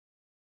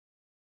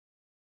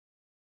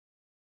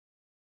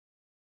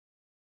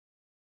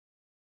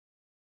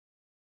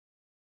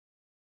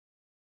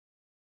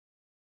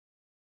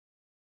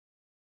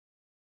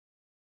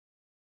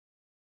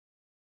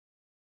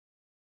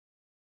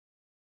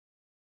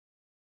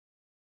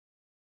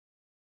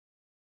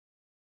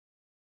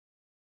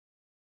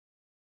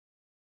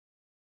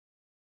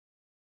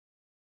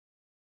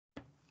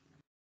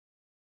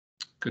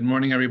Good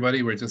morning,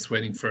 everybody. We're just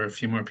waiting for a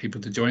few more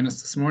people to join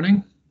us this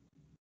morning.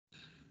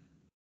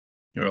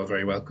 You're all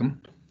very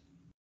welcome.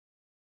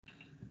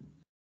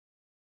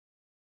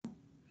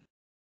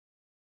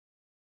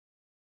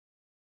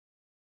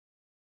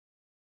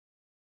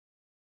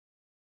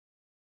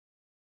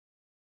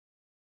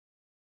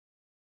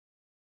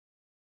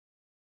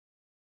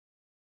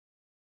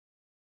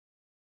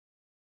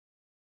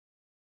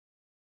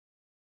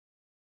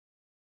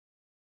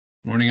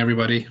 Morning,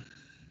 everybody.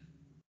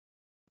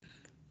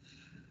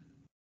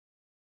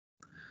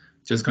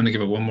 Just going to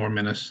give it one more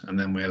minute and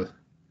then we'll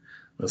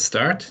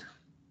start.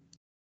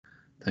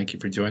 Thank you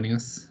for joining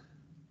us.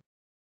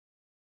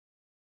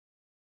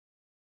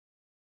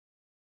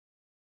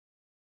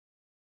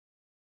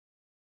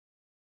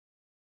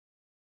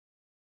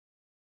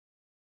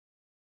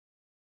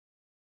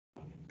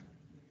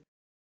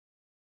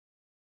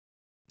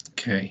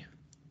 Okay.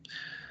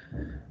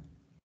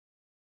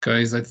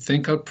 Guys, I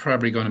think I'm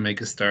probably going to make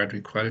a start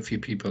with quite a few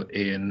people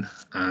in,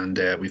 and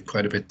we've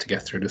quite a bit to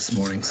get through this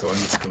morning, so I'm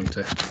just going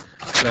to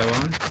plow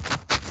on.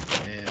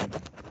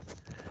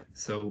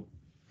 So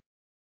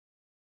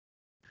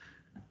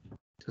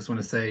just want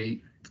to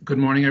say good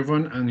morning,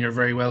 everyone, and you're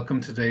very welcome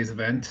to today's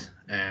event.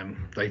 I'd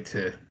like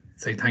to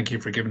say thank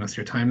you for giving us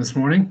your time this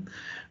morning.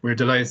 We're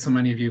delighted so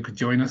many of you could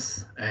join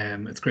us.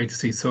 It's great to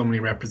see so many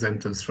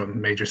representatives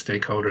from major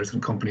stakeholders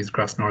and companies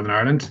across Northern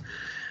Ireland.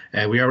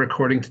 We are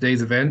recording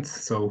today's event,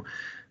 so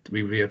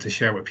we'll be able to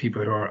share with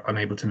people who are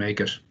unable to make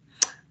it.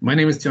 My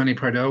name is Jonny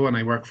Pardoe and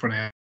I work for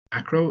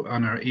NIACRO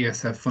on our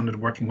ESF-funded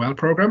Working Well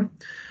programme,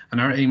 and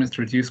our aim is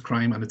to reduce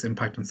crime and its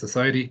impact on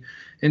society,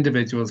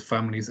 individuals,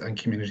 families and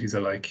communities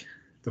alike.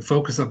 The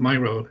focus of my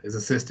role is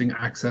assisting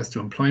access to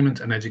employment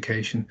and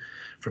education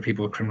for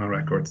people with criminal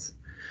records.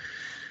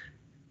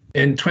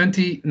 In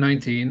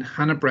 2019,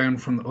 Hannah Brown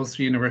from the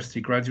Ulster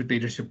University Graduate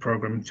Leadership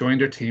Programme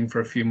joined our team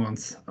for a few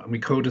months, and we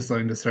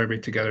co-designed a survey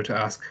together to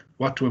ask,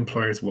 what do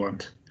employers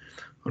want?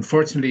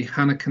 Unfortunately,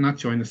 Hannah cannot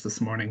join us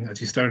this morning as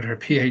she started her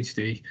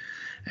PhD,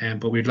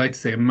 but we'd like to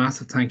say a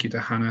massive thank you to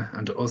Hannah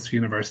and to Ulster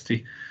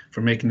University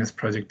for making this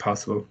project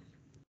possible.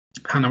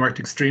 Hannah worked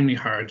extremely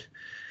hard.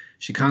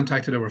 She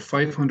contacted over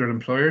 500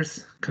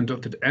 employers,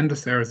 conducted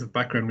endless hours of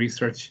background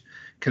research,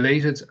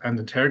 collated and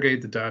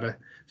interrogated the data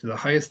to the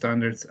highest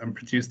standards, and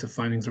produced a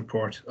findings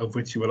report, of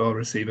which you will all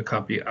receive a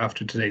copy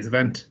after today's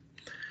event.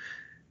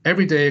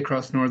 Every day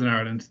across Northern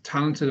Ireland,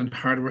 talented and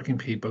hardworking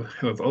people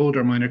who have old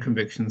or minor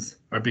convictions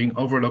are being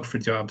overlooked for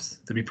jobs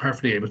they'd be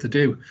perfectly able to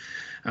do,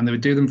 and they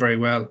would do them very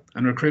well,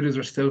 and recruiters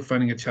are still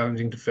finding it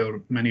challenging to fill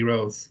many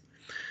roles.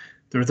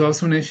 There is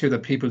also an issue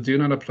that people do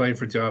not apply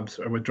for jobs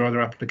or withdraw their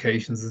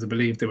applications as they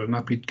believe they will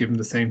not be given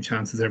the same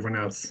chance as everyone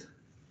else.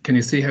 Can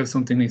you see how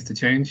something needs to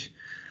change?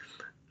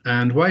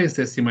 And why is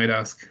this, you might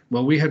ask?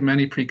 Well, we had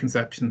many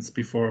preconceptions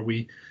before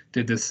we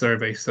did this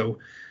survey, so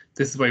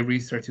this is why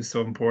research is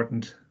so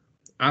important.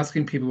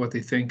 Asking people what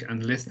they think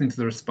and listening to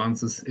the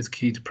responses is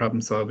key to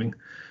problem solving.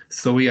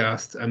 So we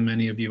asked, and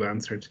many of you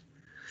answered.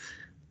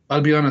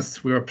 I'll be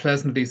honest, we were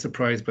pleasantly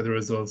surprised by the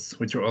results,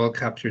 which are all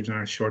captured in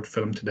our short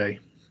film today.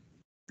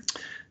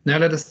 Now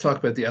let us talk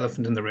about the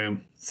elephant in the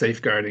room,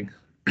 safeguarding,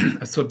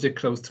 a subject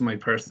close to my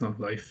personal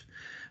life.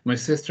 My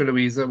sister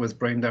Louisa was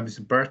brain damaged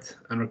at birth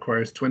and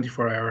requires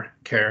 24-hour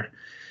care.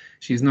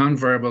 She's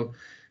non-verbal,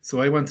 so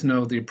I want to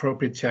know the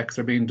appropriate checks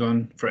are being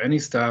done for any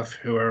staff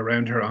who are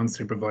around her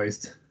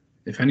unsupervised.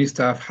 If any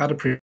staff had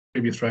a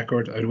previous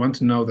record, I'd want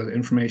to know that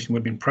information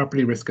would be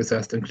properly risk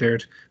assessed and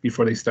cleared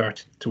before they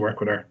start to work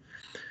with her.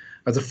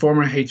 As a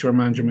former HR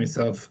manager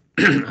myself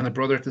and a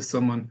brother to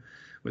someone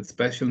with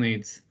special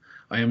needs,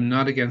 I am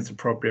not against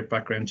appropriate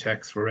background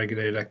checks for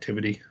regulated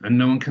activity, and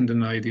no one can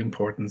deny the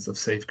importance of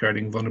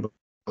safeguarding vulnerable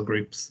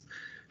groups.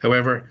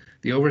 However,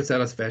 the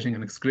overzealous vetting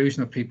and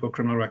exclusion of people with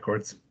criminal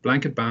records,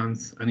 blanket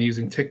bans, and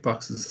using tick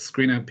boxes to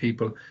screen out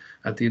people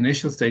at the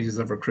initial stages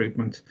of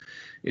recruitment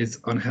is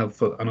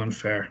unhelpful and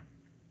unfair.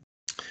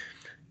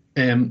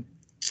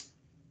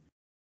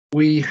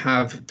 We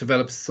have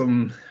developed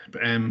some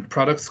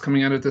products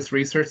coming out of this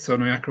research. So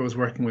NIACRO is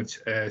working with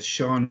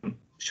Sean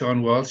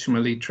Walsh from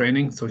Elite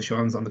Training. So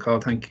Sean's on the call.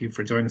 Thank you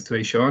for joining us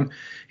today, Sean.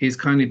 He's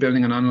kindly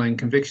building an online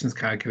convictions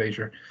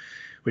calculator,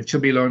 which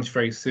should be launched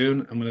very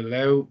soon and will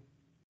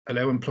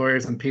allow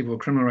employers and people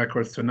with criminal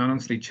records to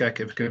anonymously check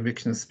if a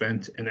conviction is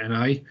spent in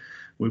NI.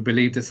 We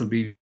believe this will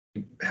be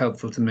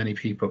helpful to many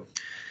people.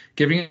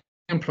 Giving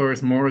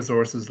employers more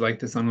resources like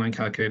this online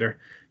calculator,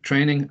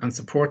 training and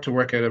support to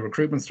work out a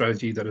recruitment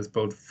strategy that is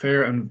both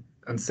fair and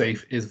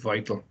safe is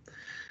vital.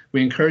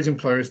 We encourage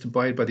employers to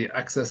abide by the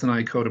Access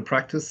NI Code of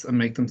Practice and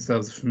make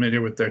themselves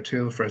familiar with their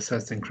tool for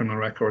assessing criminal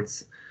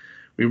records.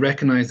 We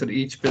recognise that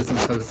each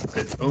business has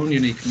its own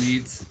unique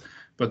needs,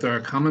 but there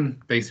are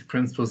common basic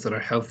principles that are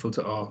helpful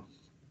to all.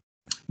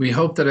 We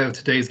hope that out of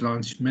today's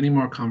launch, many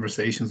more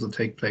conversations will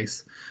take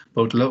place,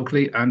 both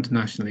locally and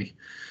nationally,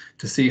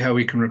 to see how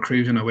we can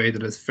recruit in a way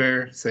that is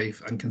fair,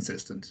 safe and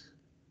consistent.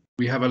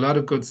 We have a lot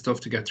of good stuff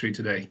to get through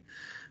today.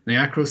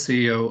 NIACRO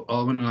CEO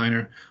Alwyn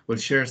Liner will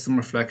share some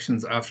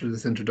reflections after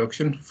this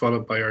introduction,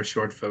 followed by our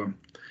short film.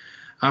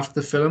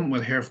 After the film,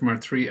 we'll hear from our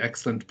three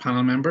excellent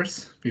panel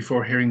members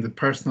before hearing the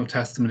personal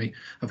testimony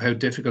of how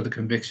difficult a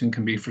conviction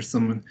can be for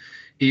someone,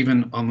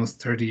 even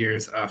almost 30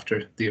 years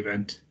after the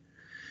event.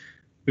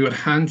 We will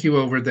hand you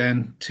over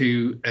then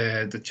to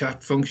the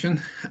chat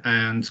function,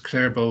 and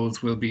Claire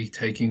Bowles will be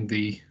taking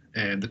the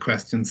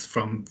questions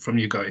from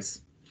you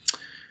guys.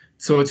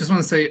 So I just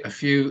want to say a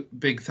few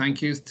big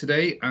thank yous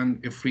today, and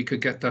if we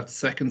could get that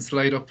second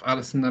slide up,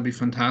 Alison, that'd be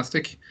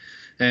fantastic,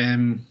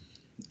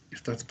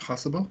 if that's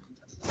possible.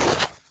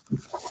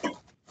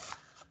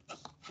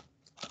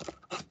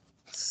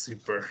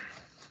 Super.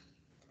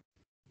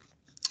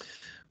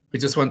 We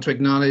just want to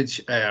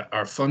acknowledge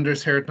our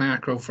funders here at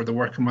NIACRO for the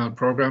Working Well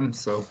programme.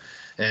 So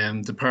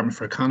Department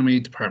for Economy,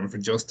 Department for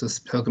Justice,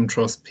 Pilgrim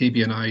Trust,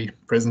 PBNI,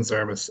 Prison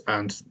Service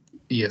and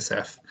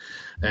ESF.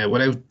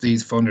 Without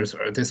these funders,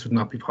 this would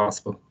not be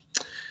possible.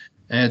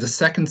 The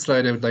second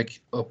slide I would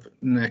like up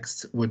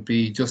next would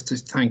be just to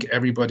thank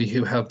everybody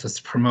who helped us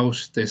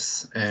promote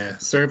this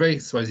survey.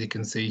 So as you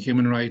can see,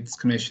 Human Rights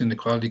Commission,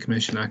 Equality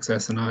Commission,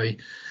 Access and I,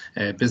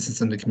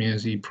 Business in the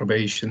Community,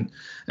 Probation,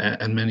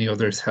 and many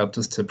others helped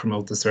us to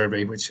promote the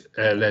survey, which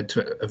led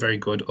to a very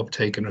good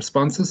uptake in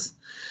responses.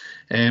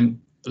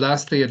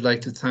 Lastly, I'd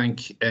like to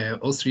thank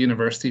Ulster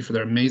University for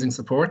their amazing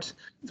support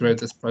throughout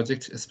this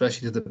project,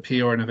 especially to the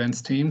PR and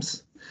events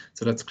teams.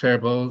 So that's Claire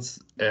Bowles,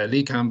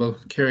 Lee Campbell,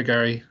 Ciara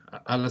Gary,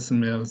 Alison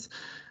Mills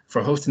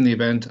for hosting the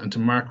event, and to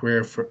Mark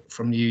Weir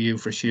from UU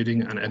for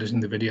shooting and editing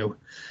the video.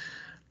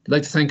 I'd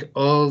like to thank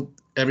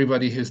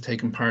everybody who's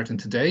taken part in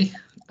today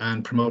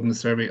and promoting the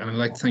survey, and I'd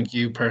like to thank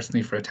you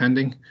personally for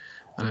attending.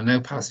 And I'll now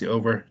pass you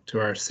over to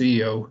our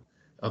CEO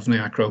of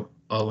NIACRO,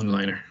 Alwyn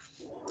Liner.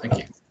 Thank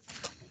you.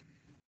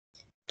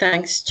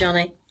 Thanks,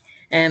 Jonny,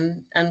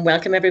 and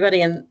welcome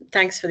everybody, and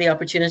thanks for the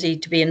opportunity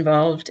to be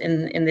involved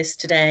in this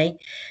today.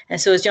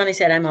 So as Jonny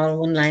said, I'm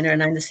Alwyn Liner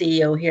and I'm the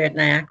CEO here at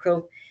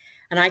NIACRO,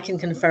 and I can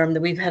confirm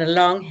that we've had a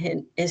long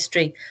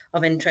history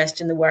of interest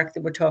in the work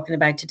that we're talking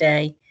about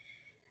today.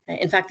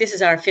 In fact, this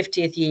is our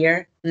 50th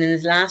year, and in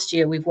the last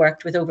year we've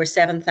worked with over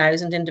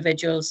 7,000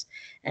 individuals,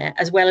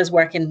 as well as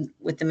working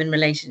with them in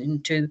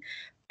relation to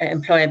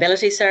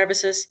employability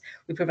services.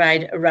 We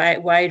provide a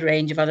wide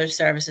range of other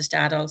services to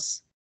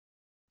adults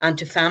and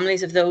to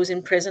families of those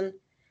in prison,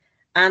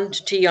 and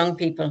to young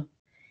people.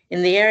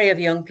 In the area of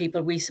young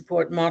people, we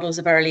support models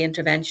of early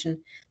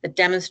intervention that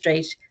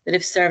demonstrate that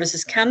if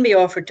services can be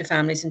offered to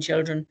families and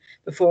children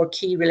before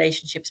key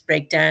relationships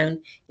break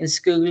down in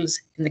schools,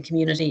 in the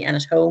community and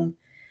at home,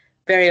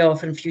 very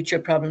often future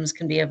problems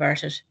can be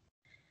averted.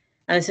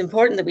 And it's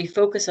important that we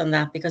focus on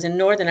that, because in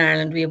Northern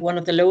Ireland, we have one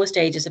of the lowest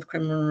ages of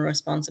criminal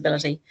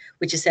responsibility,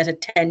 which is set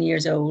at 10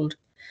 years old.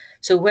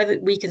 So whether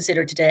we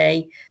consider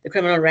today the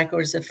criminal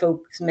records that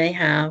folks may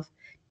have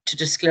to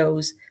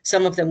disclose,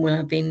 some of them will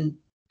have been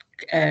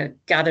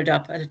gathered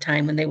up at a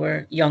time when they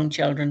were young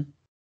children.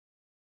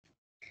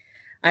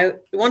 I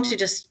want to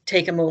just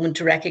take a moment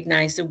to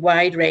recognise the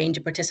wide range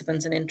of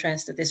participants and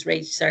interest that this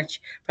research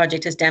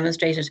project has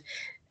demonstrated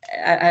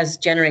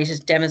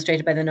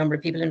by the number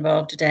of people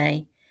involved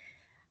today.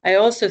 I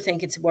also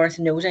think it's worth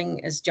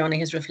noting, as Jonny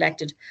has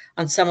reflected,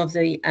 on some of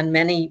the and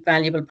many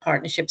valuable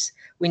partnerships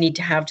we need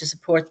to have to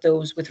support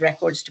those with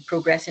records to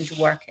progress into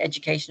work,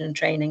 education and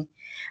training.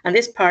 And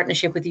this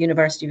partnership with the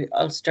University of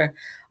Ulster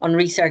on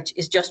research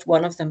is just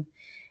one of them.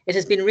 It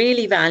has been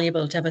really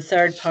valuable to have a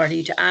third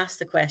party to ask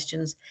the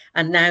questions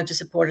and now to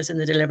support us in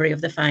the delivery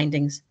of the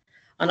findings.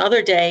 On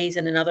other days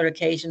and in other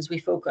occasions, we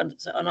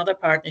focus on other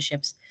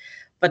partnerships.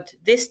 But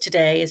this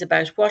today is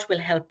about what will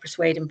help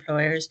persuade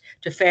employers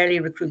to fairly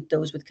recruit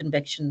those with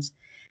convictions.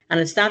 And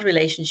it's that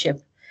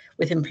relationship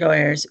with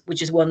employers,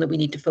 which is one that we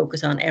need to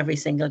focus on every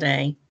single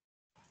day.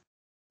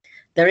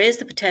 There is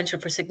the potential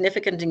for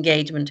significant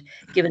engagement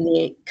given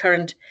the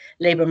current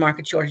labour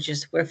market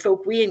shortages, where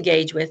folk we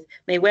engage with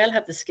may well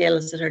have the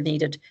skills that are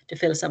needed to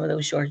fill some of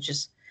those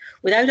shortages.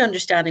 Without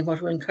understanding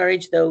what will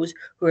encourage those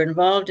who are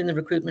involved in the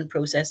recruitment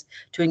process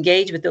to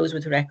engage with those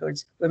with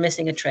records, we're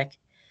missing a trick.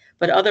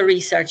 But other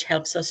research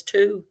helps us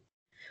too.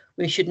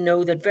 We should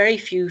know that very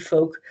few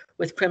folk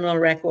with criminal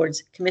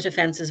records commit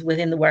offences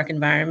within the work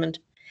environment.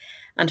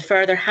 And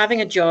further,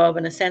 having a job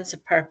and a sense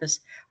of purpose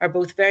are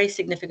both very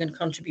significant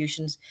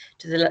contributions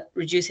to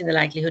reducing the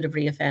likelihood of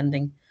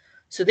reoffending.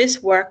 So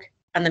this work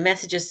and the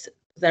messages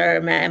that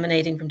are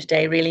emanating from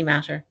today really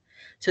matter.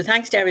 So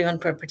thanks to everyone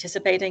for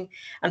participating,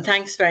 and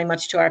thanks very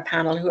much to our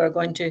panel who are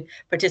going to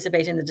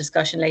participate in the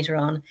discussion later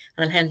on.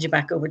 And I'll hand you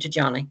back over to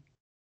Jonny.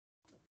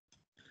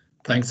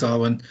 Thanks,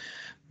 Alwyn.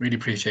 Really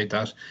appreciate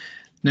that.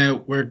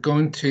 Now, we're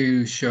going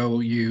to show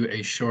you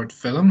a short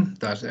film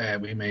that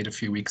we made a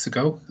few weeks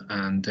ago,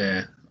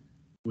 and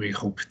we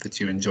hope that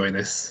you enjoy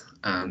this.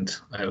 And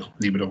I'll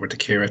leave it over to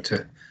Ciara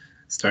to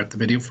start the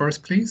video for us,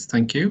 please.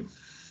 Thank you.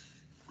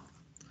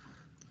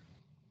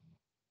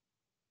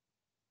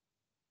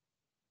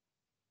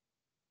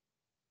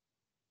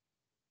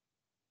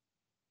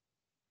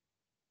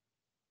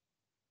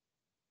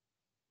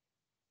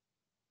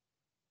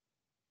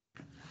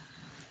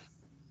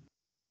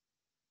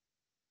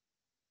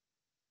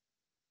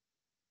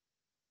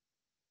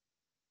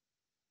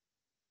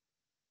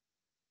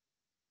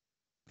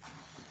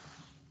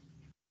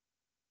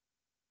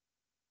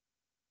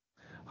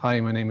 Hi,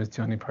 my name is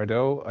Jonny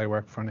Pardoe. I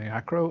work for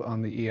NIACRO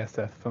on the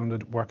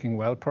ESF-funded Working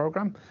Well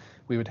programme.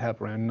 We would help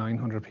around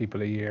 900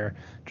 people a year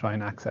try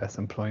and access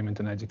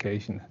employment and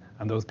education,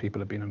 and those people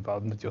have been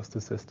involved in the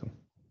justice system.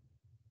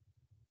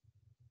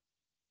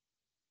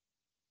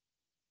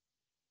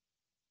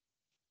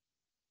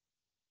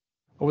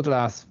 Over the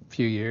last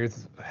few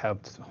years, I've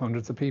helped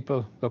hundreds of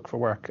people look for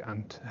work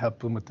and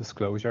helped them with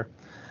disclosure,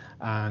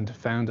 and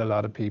found a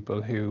lot of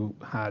people who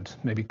had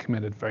maybe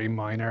committed very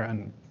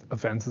minor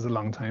offences a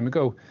long time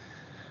ago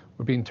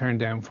were being turned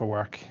down for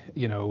work,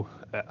 you know,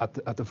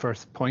 at the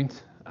first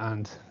point,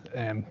 and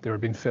they were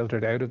being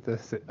filtered out of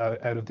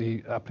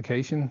the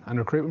application and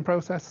recruitment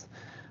process.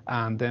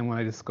 And then when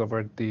I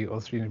discovered the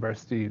Ulster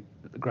University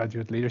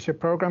Graduate Leadership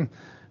Programme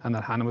and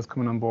that Hannah was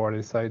coming on board, I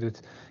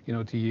decided, you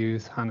know, to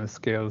use Hannah's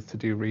skills to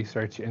do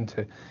research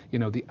into, you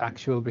know, the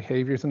actual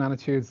behaviours and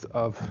attitudes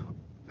of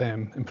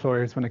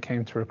employers when it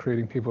came to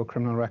recruiting people with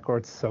criminal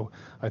records. So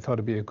I thought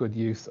it'd be a good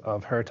use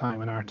of her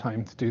time and our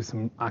time to do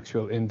some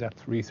actual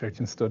in-depth research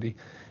and study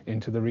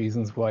into the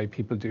reasons why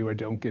people do or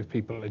don't give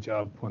people a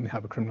job when they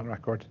have a criminal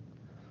record.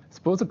 I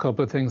suppose a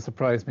couple of things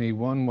surprised me.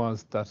 One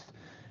was that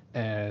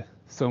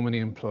so many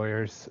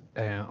employers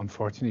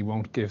unfortunately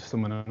won't give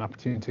someone an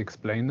opportunity to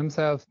explain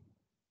themselves.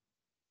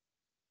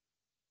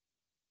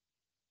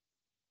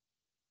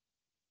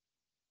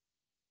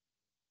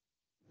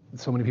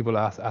 So many people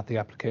ask at the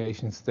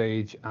application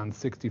stage, and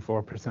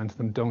 64% of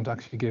them don't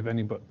actually give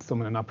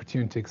someone an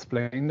opportunity to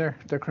explain their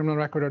criminal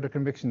record or their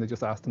conviction. They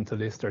just ask them to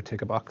list or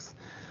tick a box.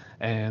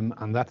 And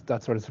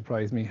that sort of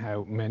surprised me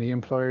how many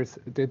employers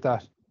did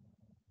that.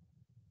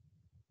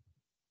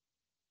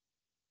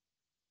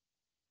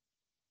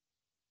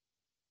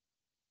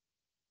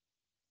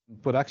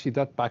 But actually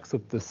that backs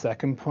up the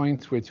second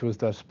point, which was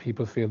that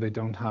people feel they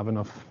don't have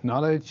enough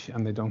knowledge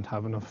and they don't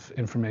have enough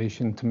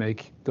information to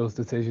make those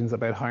decisions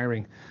about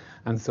hiring.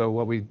 And so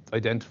what we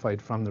identified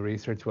from the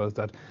research was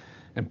that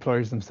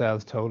employers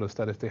themselves told us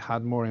that if they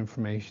had more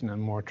information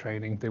and more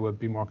training, they would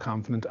be more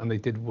confident, and they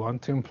did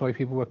want to employ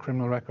people with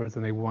criminal records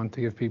and they want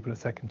to give people a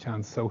second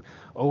chance. So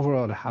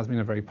overall, it has been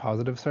a very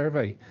positive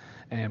survey,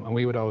 and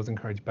we would always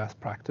encourage best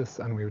practice,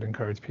 and we would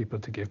encourage people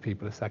to give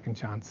people a second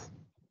chance.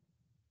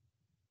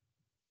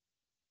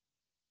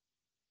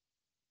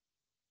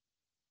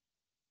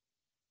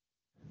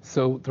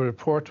 So the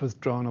report was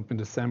drawn up in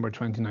December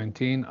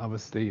 2019.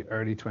 Obviously,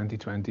 early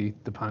 2020,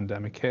 the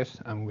pandemic hit,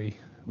 and we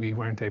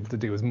weren't able to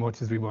do as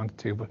much as we wanted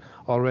to. But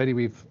already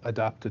we've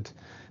adapted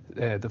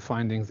the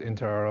findings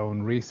into our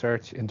own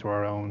research, into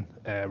our own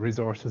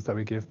resources that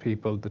we give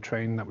people, the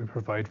training that we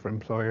provide for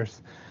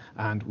employers,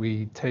 and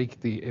we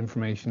take the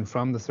information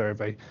from the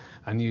survey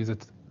and use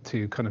it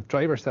to kind of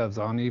drive ourselves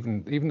on.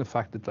 Even the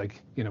fact that,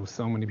 like, you know,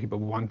 so many people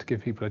want to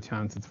give people a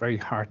chance, it's very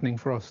heartening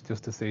for us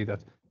just to see that.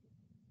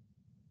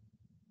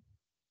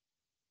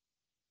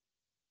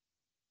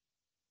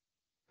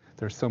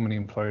 There's so many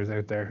employers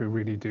out there who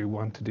really do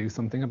want to do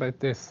something about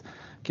this,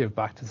 give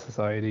back to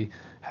society,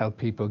 help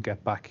people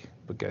get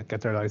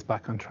their lives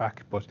back on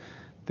track, but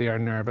they are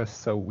nervous.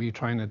 So we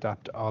try and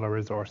adapt all our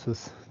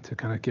resources to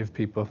kind of give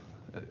people,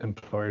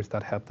 employers,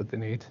 that help that they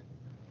need.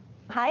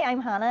 Hi,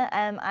 I'm Hannah.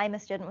 I'm a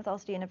student with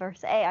Ulster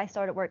University. I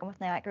started working with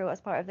NIACRO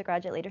as part of the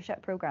Graduate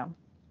Leadership Programme.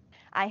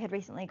 I had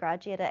recently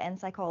graduated in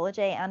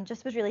psychology and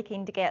just was really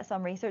keen to get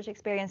some research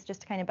experience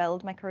just to kind of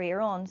build my career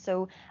on.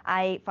 So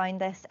I found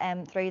this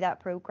through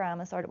that programme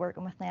and started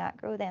working with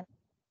NIACRO then.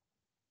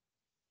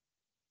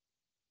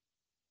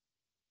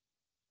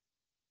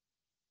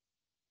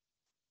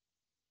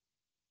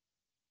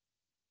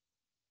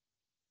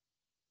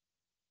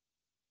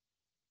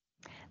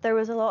 There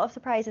was a lot of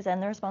surprises in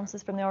the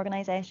responses from the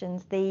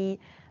organisations. The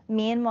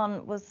main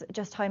one was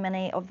just how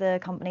many of the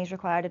companies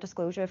required a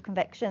disclosure of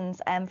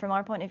convictions. From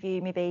our point of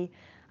view, maybe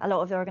a lot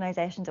of the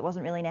organisations, it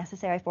wasn't really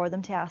necessary for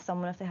them to ask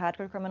someone if they had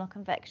a criminal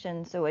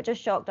conviction. So it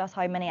just shocked us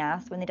how many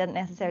asked when they didn't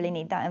necessarily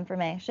need that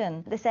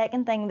information. The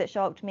second thing that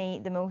shocked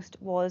me the most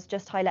was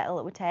just how little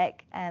it would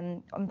take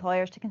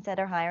employers to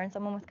consider hiring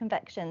someone with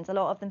convictions. A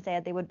lot of them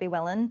said they would be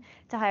willing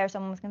to hire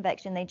someone with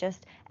conviction. They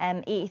just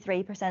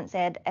 83%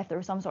 said if there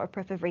was some sort of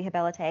proof of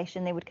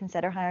rehabilitation, they would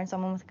consider hiring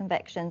someone with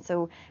conviction.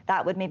 So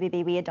that would maybe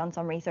be, we had done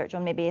some research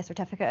on maybe a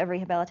certificate of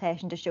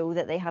rehabilitation to show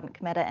that they hadn't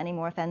committed any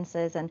more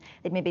offences, and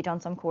they'd maybe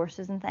done some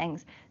courses and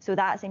things. So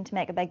that seemed to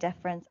make a big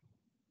difference.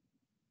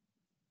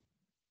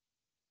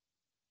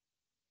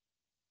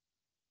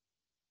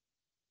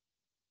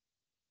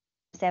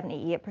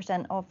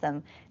 %78% of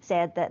them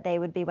said that they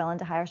would be willing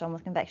to hire someone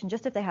with conviction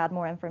just if they had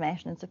more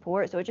information and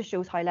support. So it just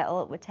shows how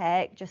little it would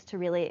take just to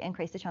really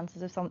increase the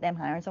chances of them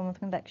hiring someone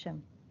with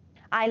conviction.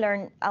 I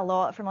learned a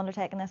lot from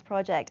undertaking this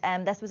project.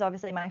 This was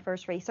obviously my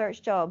first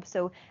research job,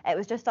 so it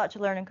was just such a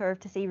learning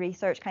curve to see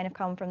research kind of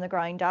come from the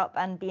ground up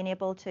and being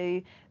able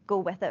to go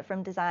with it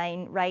from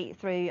design right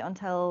through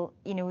until,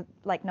 you know,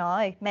 like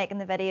now, making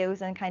the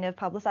videos and kind of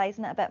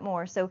publicising it a bit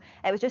more. So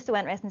it was just so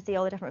interesting to see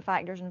all the different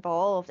factors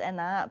involved in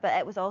that, but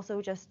it was also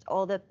just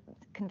all the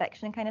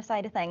conviction kind of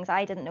side of things.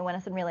 I didn't know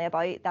anything really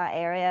about that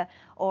area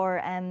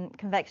or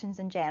convictions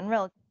in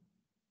general.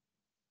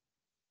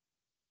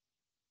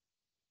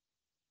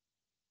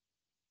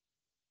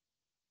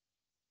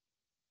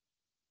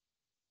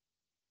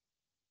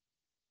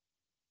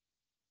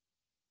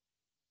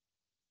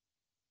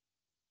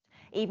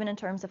 even in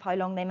terms of how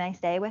long they may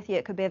stay with you.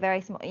 It could be a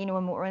very small, you know,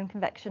 a motoring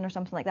conviction or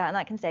something like that, and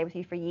that can stay with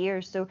you for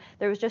years. So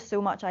there was just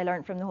so much I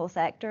learned from the whole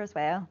sector as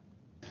well.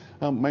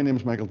 My name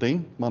is Michael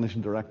Dean,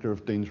 Managing Director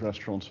of Dean's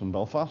Restaurants in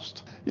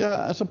Belfast.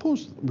 Yeah, I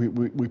suppose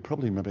we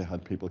probably maybe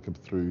had people come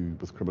through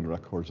with criminal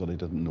records that I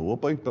didn't know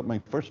about, but my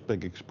first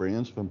big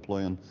experience of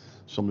employing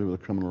somebody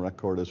with a criminal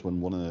record is when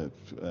one of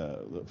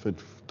the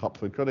top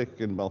food critics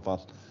in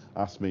Belfast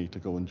asked me to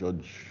go and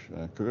judge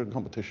a cooking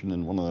competition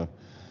in one of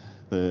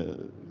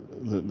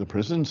the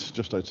prisons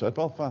just outside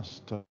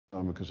Belfast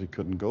because he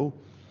couldn't go.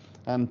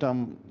 And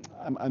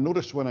I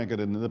noticed when I get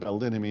into the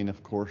building, I mean,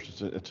 of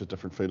course, it's a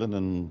different feeling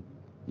than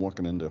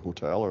walking into a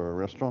hotel or a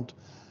restaurant.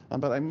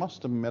 But I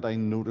must admit, I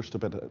noticed a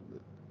bit,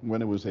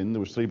 when I was in, there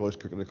was 3 boys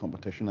cooking a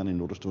competition, and I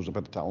noticed there was a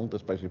bit of talent,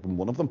 especially from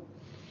one of them.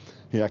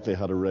 He actually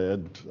had a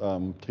red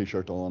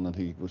t-shirt on, and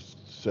he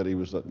said he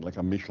was like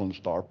a Michelin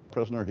star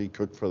prisoner. He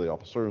cooked for the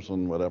officers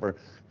and whatever.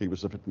 He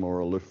was a bit more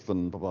aloof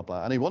and blah, blah,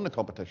 blah. And he won the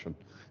competition,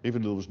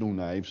 even though there was no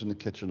knives in the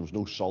kitchen, there was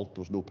no salt,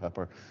 there was no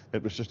pepper.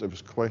 It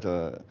was quite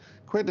an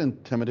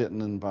intimidating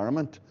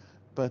environment.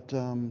 But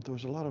there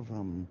was a lot of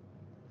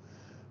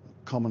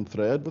common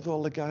thread with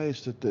all the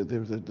guys, that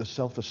the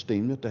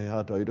self-esteem that they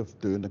had out of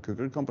doing the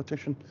cookery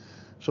competition.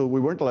 So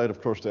we weren't allowed,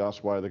 of course, to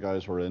ask why the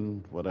guys were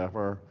in,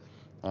 whatever.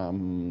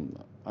 And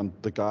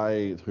the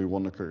guy who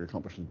won the cookery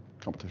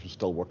competition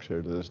still works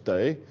here to this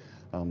day.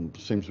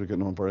 Seems to be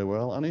getting on very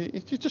well, and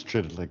he just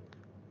treated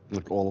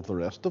like all of the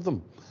rest of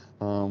them.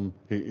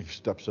 He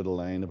steps out of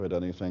line about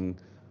anything.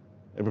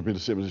 It would be the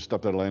same as he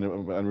stepped out of line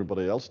about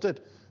everybody else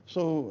did.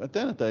 So at the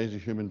end of the day, he's a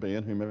human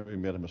being who maybe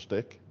made a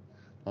mistake.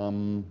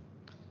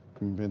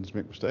 Human beings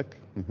make mistakes.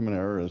 Human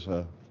error is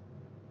a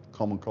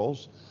common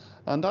cause,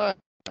 and I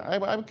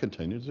would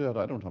continue to do it.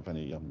 I don't have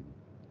any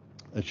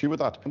issue with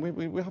that. And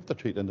we have to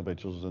treat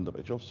individuals as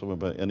individuals. So we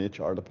have an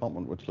HR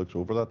department which looks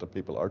over that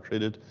people are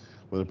treated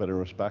with a bit of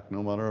respect,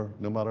 no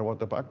matter what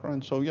the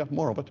background. So yeah,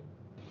 more of it.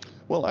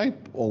 Well, I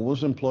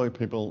always employ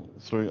people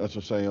through, as I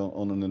say,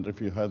 on an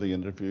interview, how they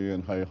interview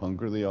and how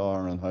hungry they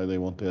are and how they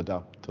want to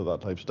adapt to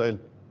that lifestyle.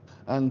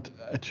 And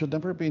it should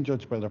never be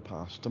judged by their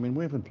past. I mean,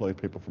 we've employed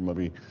people from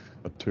maybe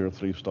a 2 or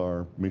 3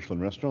 star Michelin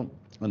restaurant,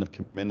 and they've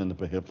come in and they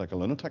behave like a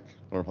lunatic,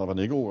 or have an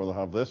ego, or they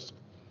have this.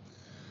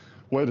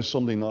 Why does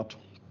somebody not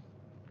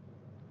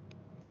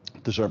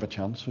deserve a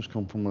chance who's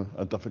come from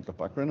a difficult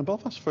background? And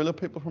Belfast full of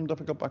people from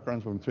difficult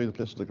backgrounds. We've been through the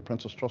places like the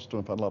Princess Trust,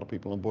 and we've had a lot of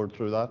people on board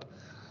through that,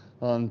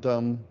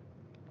 and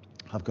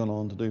have gone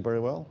on to do very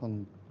well.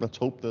 And let's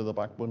hope they're the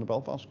backbone of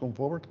Belfast going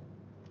forward.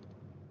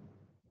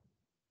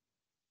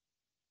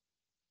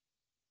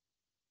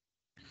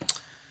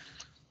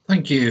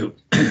 Thank you.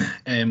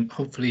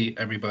 Hopefully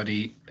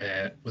everybody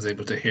was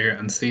able to hear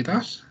and see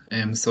that.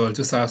 So I'll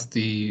just ask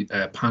the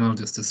panel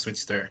just to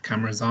switch their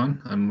cameras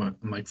on and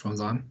microphones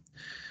on.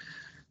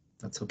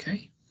 That's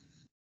okay.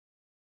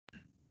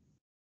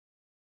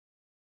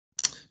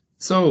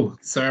 So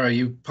Sara,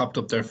 you popped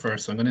up there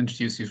first, so I'm going to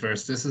introduce you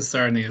first. This is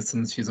Sara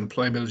Neilson. She's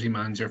Employability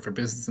Manager for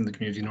Business in the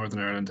Community Northern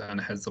Ireland and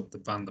heads up the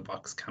Ban the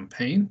Box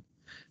campaign.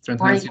 Is there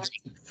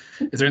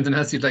anything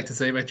else you'd like to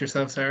say about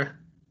yourself, Sara?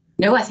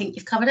 No, I think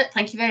you've covered it.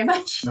 Thank you very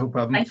much. No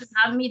problem. Thanks for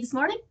having me this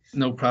morning.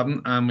 No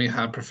problem. And we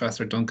have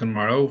Professor Duncan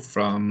Morrow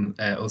from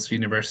Ulster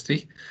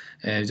University.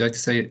 Would you like to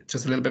say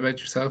just a little bit about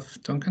yourself,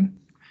 Duncan?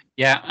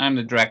 Yeah, I'm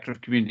the Director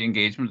of Community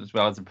Engagement as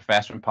well as a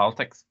Professor in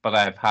Politics, but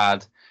I've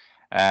had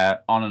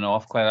on and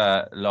off quite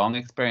a long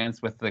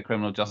experience with the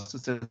criminal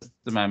justice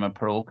system. I'm a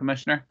Parole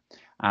Commissioner,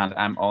 and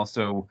I'm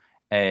also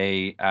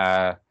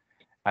I've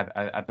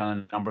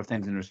done a number of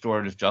things in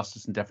restorative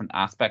justice and different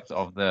aspects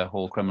of the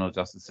whole criminal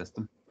justice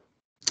system.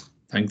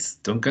 Thanks,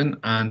 Duncan.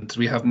 And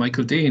we have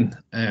Michael Dean.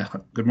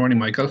 Good morning,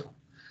 Michael.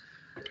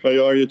 How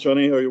are you,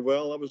 Johnny? Are you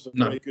well? That was a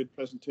very good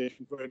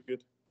presentation. Very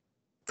good.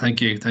 Thank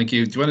you. Thank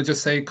you. Do you want to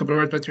just say a couple of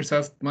words about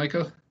yourself,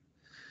 Michael?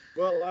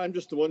 Well, I'm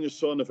just the one you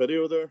saw in the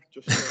video there,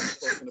 just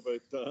talking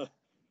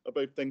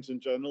about things in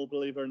general,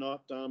 believe it or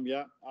not.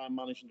 Yeah, I'm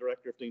Managing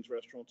Director of Dean's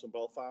Restaurants in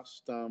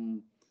Belfast.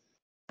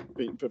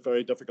 Been a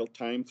very difficult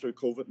time through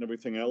COVID and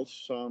everything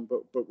else,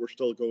 but we're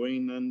still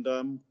going,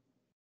 and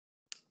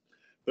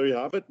there you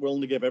have it.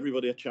 Willing to give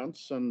everybody a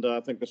chance, and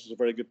I think this is a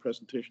very good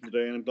presentation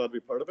today, and I'm glad to be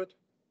part of it.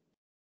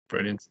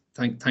 Brilliant.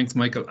 Thanks,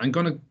 Michael. I'm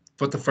going to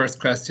put the first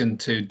question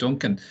to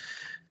Duncan.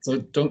 So,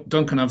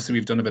 Duncan, obviously,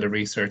 we've done a bit of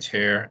research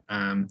here.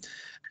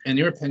 In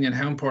your opinion,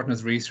 how important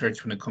is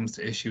research when it comes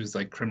to issues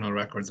like criminal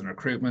records and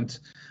recruitment,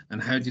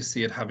 and how do you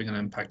see it having an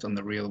impact on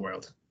the real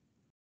world?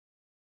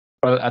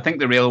 Well, I think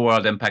the real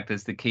world impact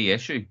is the key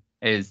issue,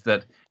 is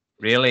that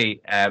really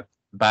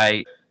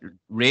by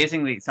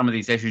raising some of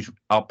these issues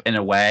up in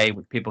a way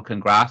where people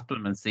can grasp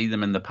them and see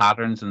them in the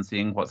patterns and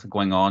seeing what's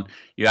going on,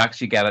 you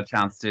actually get a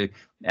chance to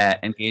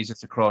engage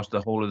this across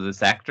the whole of the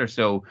sector.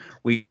 So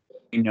we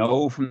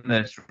know from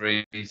this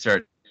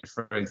research,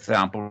 for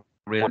example,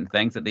 really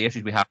things that the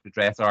issues we have to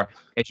address are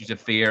issues of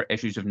fear,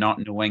 issues of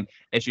not knowing,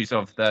 issues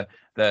of the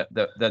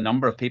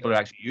number of people who are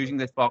actually using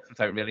this box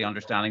without really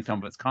understanding some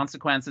of its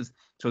consequences.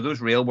 So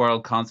those real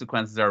world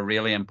consequences are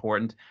really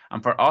important.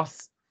 And for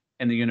us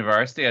in the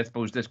university, I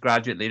suppose this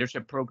graduate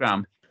leadership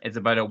program is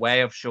about a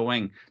way of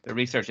showing that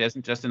research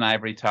isn't just an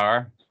ivory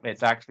tower.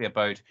 It's actually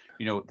about,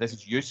 this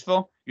is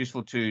useful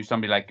to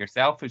somebody like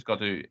yourself who's got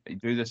to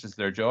do this as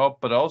their job,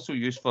 but also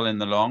useful in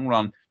the long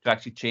run to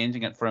actually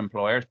changing it for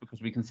employers,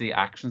 because we can see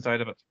actions out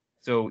of it.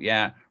 So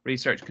yeah,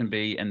 research can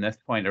be, in this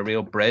point, a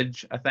real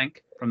bridge, I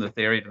think, from the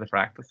theory to the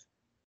practice.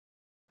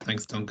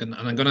 Thanks, Duncan.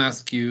 And I'm going to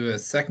ask you a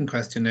second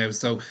question now.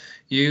 So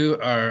you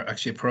are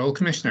actually a parole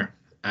commissioner.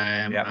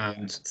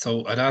 And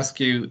so I'd ask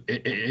you,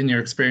 in your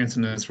experience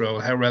in this role,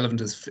 how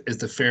relevant is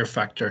the fear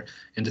factor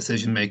in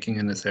decision making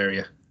in this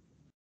area?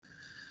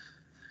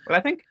 Well,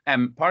 I think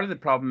part of the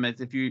problem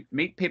is if you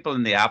meet people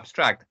in the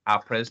abstract, a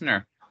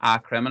prisoner, a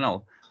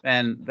criminal,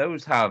 then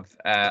those have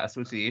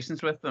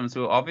associations with them.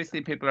 So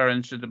obviously people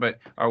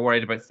are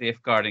worried about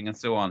safeguarding and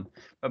so on.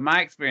 But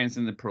my experience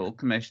in the Parole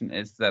Commission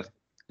is that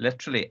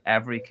literally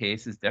every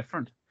case is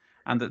different,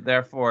 and that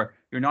therefore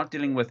you're not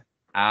dealing with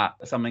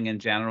something in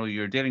general,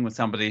 you're dealing with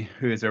somebody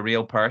who is a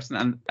real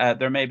person, and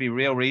there may be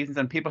real reasons,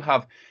 and people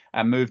have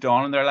moved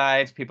on in their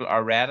lives, people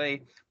are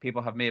ready,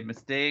 people have made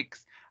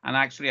mistakes, and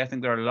actually I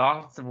think there are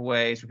lots of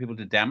ways for people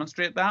to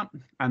demonstrate that,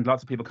 and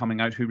lots of people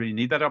coming out who really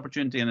need that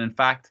opportunity. And in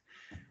fact,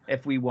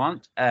 if we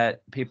want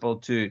people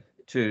to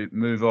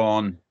move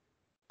on,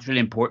 it's really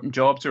important.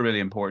 Jobs are really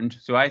important.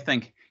 So I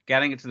think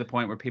getting it to the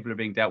point where people are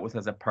being dealt with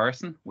as a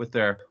person with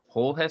their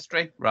whole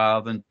history,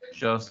 rather than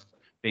just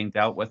being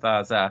dealt with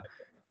as an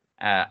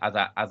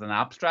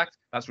abstract,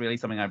 that's really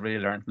something I've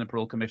really learned from the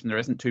Parole Commission. There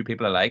isn't two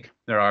people alike.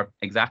 There are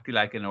exactly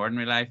like in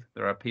ordinary life.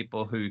 There are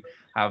people who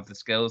have the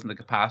skills and the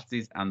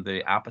capacities and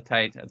the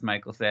appetite, as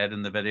Michael said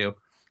in the video,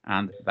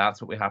 and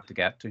that's what we have to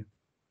get to.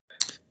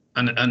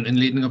 And in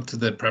leading up to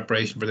the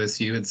preparation for this,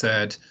 you had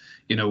said,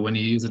 when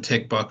you use a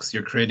tick box,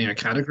 you're creating a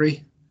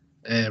category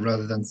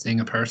rather than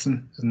seeing a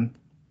person.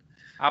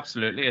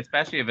 Absolutely,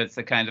 especially if it's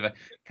a kind of a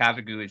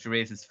category which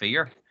raises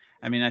fear.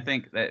 I mean, I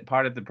think that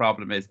part of the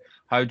problem is,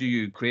 how do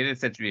you create a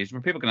situation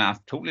where people can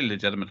ask totally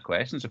legitimate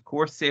questions? Of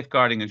course,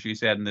 safeguarding, as you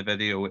said in the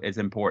video, is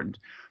important,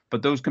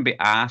 but those can be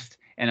asked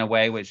in a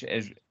way which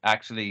is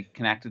actually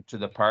connected to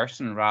the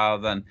person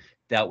rather than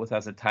dealt with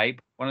as a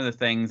type. One of the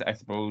things, I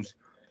suppose,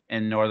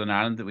 in Northern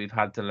Ireland that we've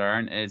had to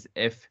learn is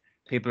if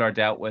people are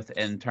dealt with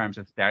in terms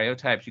of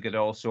stereotypes, you get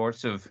all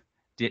sorts of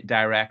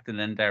direct and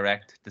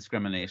indirect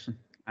discrimination.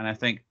 And I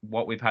think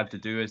what we've had to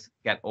do is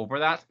get over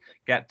that,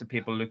 get to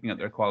people looking at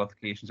their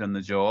qualifications in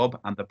the job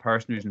and the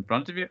person who's in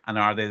front of you, and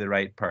are they the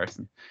right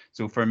person?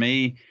 So for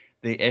me,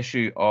 the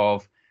issue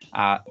of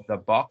the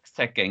box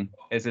ticking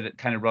is that it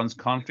kind of runs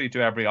contrary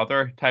to every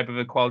other type of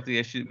equality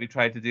issue that we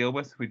try to deal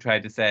with. We try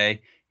to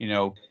say,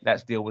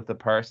 let's deal with the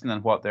person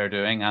and what they're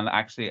doing. And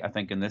actually, I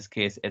think in this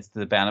case, it's to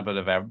the benefit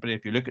of everybody.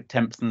 If you look at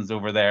Timpson's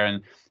over there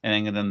in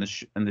England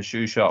in the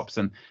shoe shops,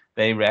 and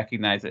they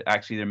recognise that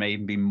actually there may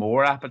even be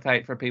more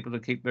appetite for people to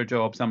keep their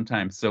job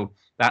sometimes. So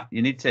that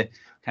you need to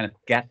kind of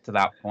get to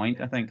that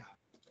point, I think.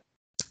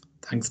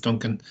 Thanks,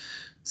 Duncan.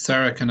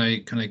 Sarah, can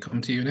I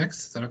come to you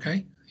next? Is that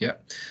okay? Yeah.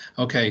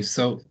 Okay,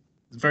 so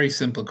very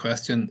simple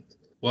question.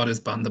 What is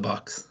Ban the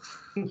Box?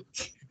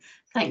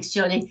 Thanks,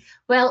 Jonny.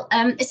 Well,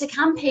 it's a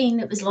campaign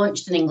that was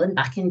launched in England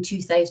back in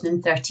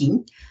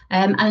 2013,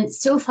 and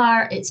so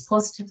far it's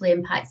positively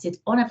impacted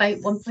on about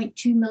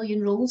 1.2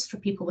 million roles for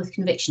people with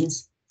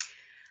convictions.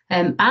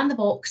 Ban the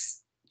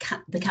Box,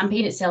 the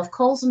campaign itself,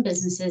 calls on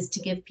businesses to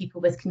give people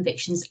with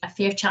convictions a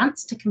fair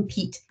chance to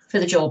compete for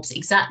the jobs,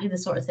 exactly the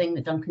sort of thing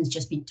that Duncan's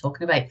just been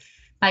talking about,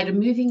 by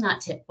removing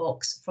that tick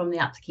box from the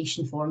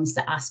application forms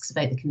that asks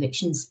about the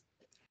convictions.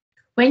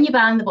 When you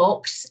ban the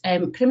box,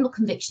 criminal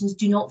convictions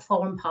do not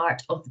form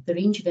part of the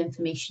range of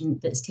information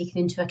that is taken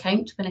into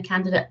account when a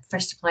candidate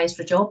first applies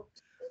for a job.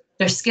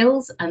 Their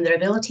skills and their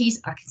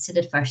abilities are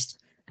considered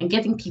first, and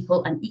giving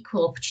people an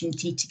equal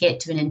opportunity to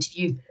get to an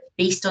interview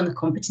based on the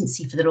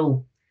competency for the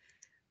role.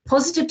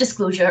 Positive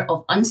disclosure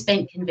of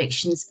unspent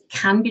convictions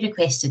can be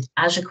requested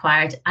as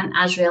required and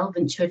as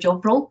relevant to a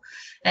job role,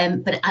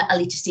 but at a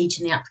later stage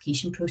in the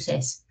application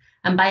process.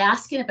 And by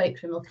asking about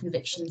criminal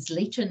convictions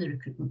later in the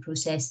recruitment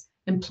process,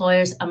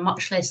 employers are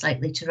much less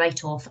likely to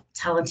write off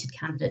talented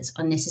candidates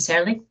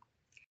unnecessarily.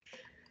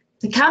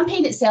 The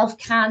campaign itself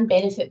can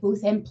benefit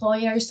both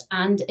employers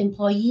and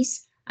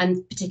employees,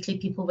 and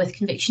particularly people with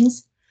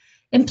convictions.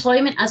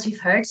 Employment, as we've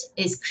heard,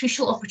 is a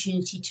crucial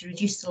opportunity to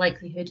reduce the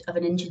likelihood of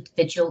an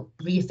individual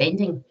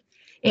reoffending.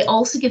 It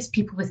also gives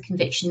people with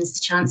convictions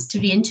the chance to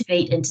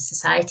reintegrate into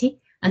society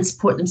and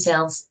support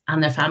themselves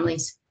and their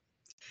families.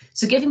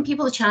 So giving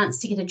people a chance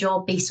to get a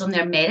job based on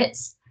their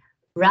merits,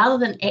 rather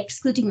than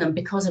excluding them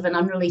because of an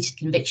unrelated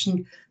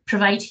conviction,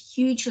 provide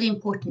hugely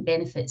important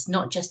benefits,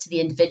 not just to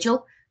the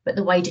individual, but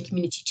the wider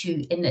community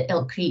too, in that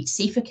it'll create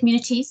safer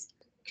communities,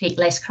 create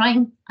less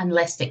crime and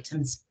less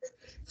victims.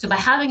 So by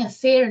having a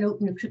fair and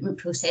open recruitment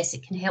process,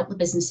 it can help the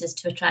businesses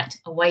to attract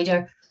a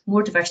wider,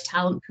 more diverse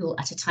talent pool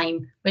at a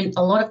time when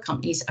a lot of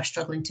companies are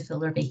struggling to fill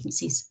their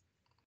vacancies.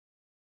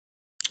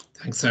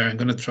 Thanks, Sarah. I'm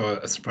going to throw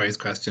a surprise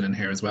question in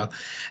here as well.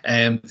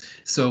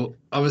 So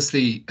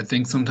obviously, I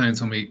think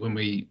sometimes when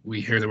we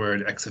hear the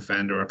word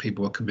ex-offender or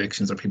people with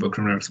convictions or people with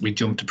criminal records, we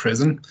jump to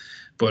prison.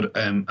 But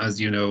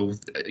as you know,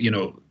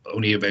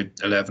 only about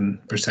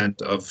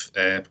 11% of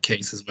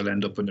cases will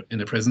end up in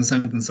a prison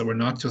sentence. So we're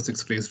not just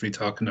exclusively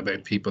talking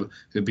about people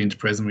who've been to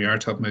prison. We are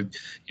talking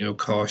about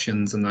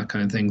cautions and that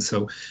kind of thing.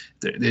 So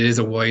there is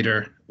a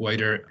wider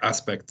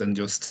aspect than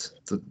just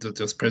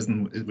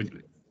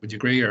prison. Would you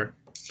agree, or?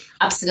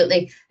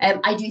 Absolutely.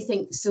 I do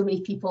think so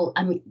many people,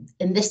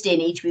 in this day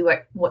and age, we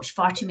watch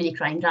far too many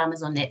crime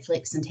dramas on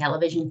Netflix and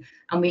television,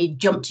 and we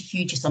jump to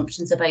huge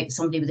assumptions about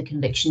somebody with a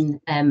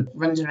conviction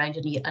runs around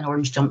in an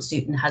orange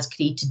jumpsuit and has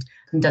created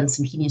and done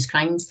some heinous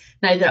crimes.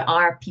 Now, there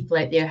are people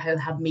out there who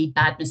have made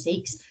bad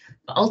mistakes,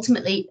 but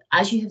ultimately,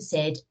 as you have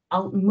said,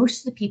 most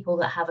of the people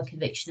that have a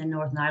conviction in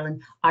Northern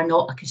Ireland are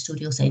not a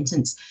custodial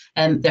sentence.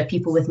 They're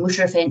people with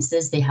motor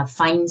offences, they have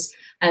fines,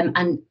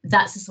 and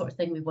that's the sort of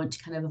thing we want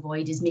to kind of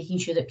avoid, is making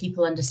sure that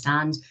people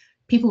understand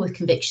people with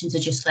convictions are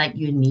just like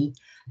you and me.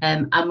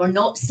 And we're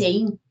not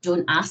saying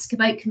don't ask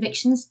about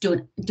convictions,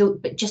 but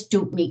just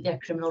don't make their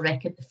criminal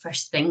record the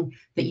first thing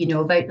that you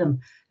know about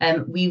them.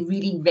 We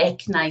really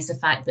recognise the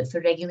fact that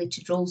for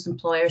regulated roles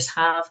employers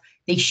have,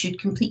 they should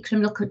complete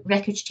criminal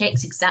records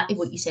checks, exactly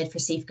what you said, for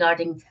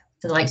safeguarding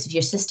for the likes of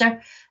your sister,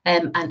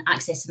 and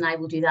Access and I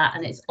will do that,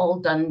 and it's all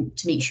done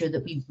to make sure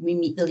that we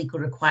meet the legal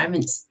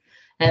requirements.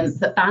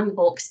 But Ban the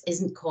Box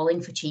isn't calling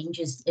for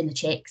changes in the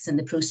checks and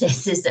the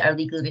processes that are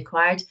legally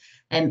required.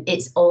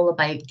 It's all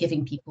about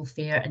giving people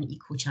fair and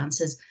equal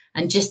chances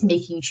and just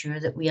making sure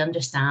that we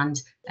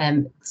understand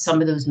some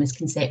of those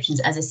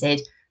misconceptions. As I said,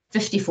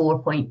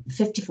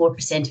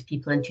 54% of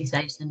people in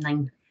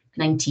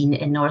 2019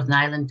 in Northern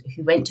Ireland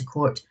who went to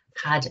court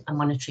had a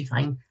monetary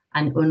fine,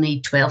 and only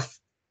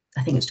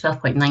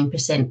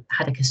 12.9%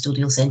 had a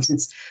custodial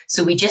sentence.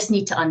 So we just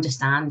need to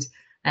understand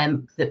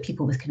that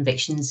people with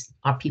convictions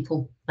are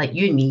people like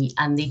you and me,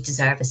 and they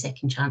deserve a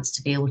second chance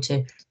to be able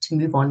to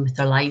move on with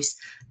their lives.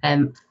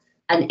 And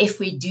if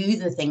we do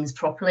the things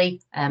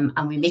properly, and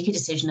we make a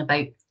decision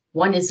about,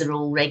 one, is the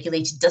role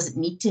regulated, does it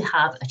need to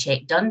have a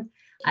check done?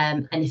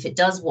 And if it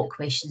does, what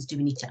questions do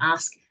we need to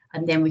ask?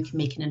 And then we can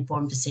make an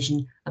informed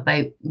decision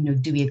about,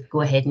 do we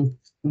go ahead and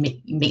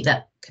make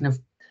that kind of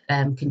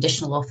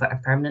conditional offer a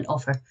permanent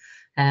offer?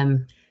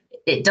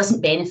 It doesn't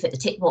benefit, the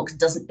tick box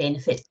doesn't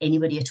benefit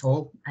anybody at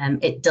all.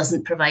 It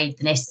doesn't provide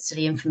the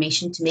necessary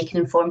information to make an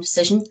informed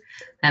decision.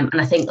 And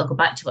I think I'll go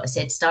back to what I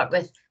said to start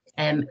with.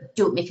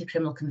 Don't make a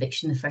criminal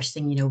conviction the first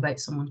thing you know about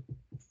someone.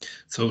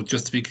 So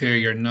just to be clear,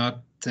 you're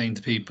not saying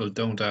to people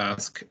don't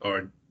ask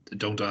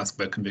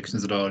about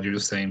convictions at all. You're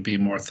just saying be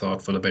more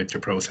thoughtful about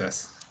your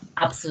process.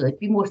 Absolutely,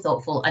 be more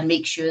thoughtful and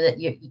make sure that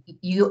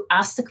you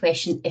ask the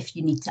question if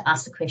you need to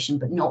ask the question,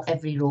 but not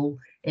every role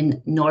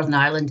in Northern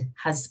Ireland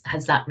has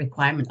that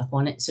requirement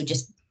upon it. So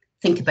just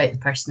think about the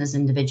person as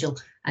an individual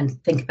and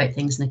think about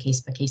things on a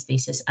case-by-case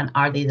basis, and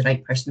are they the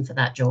right person for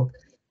that job?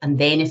 And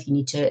then if you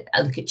need to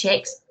look at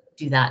checks,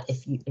 do that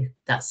if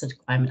that's the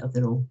requirement of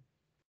the role.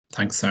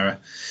 Thanks, Sarah.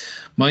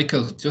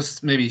 Michael,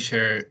 just maybe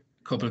share a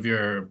couple of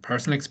your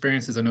personal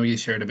experiences. I know you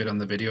shared a bit on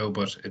the video,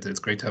 but it's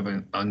great to have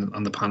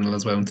on the panel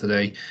as well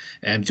today.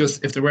 And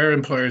just if there were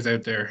employers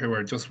out there who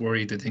are just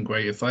worried, they think,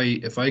 right, if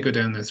I go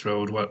down this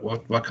road,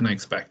 what can I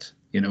expect?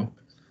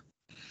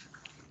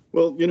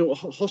 Well,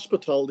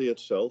 hospitality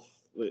itself,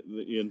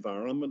 the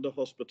environment of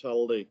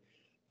hospitality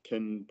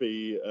can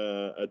be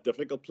a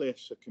difficult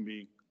place. It can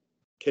be,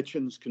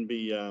 kitchens can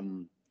be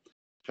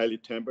highly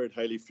tempered,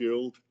 highly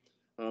fueled.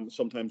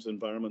 Sometimes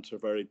environments are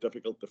very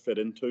difficult to fit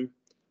into.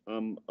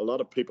 A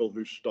lot of people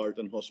who start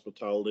in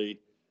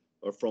hospitality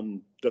are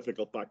from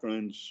difficult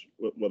backgrounds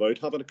without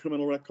having a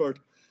criminal record,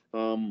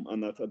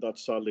 and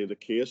that's sadly the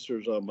case.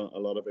 There's a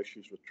lot of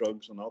issues with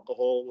drugs and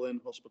alcohol within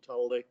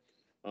hospitality,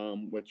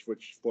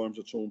 which forms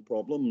its own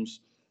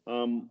problems.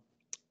 So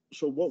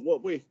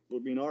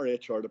our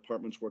HR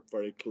departments work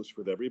very close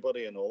with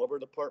everybody in all of our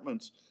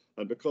departments,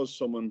 and because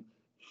someone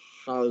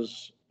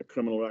has a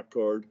criminal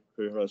record,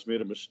 who has made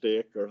a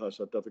mistake or has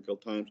had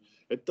difficult times,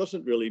 it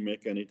doesn't really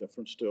make any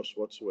difference to us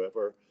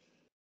whatsoever.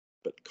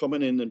 But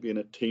coming in and being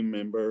a team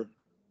member,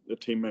 the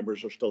team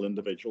members are still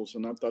individuals,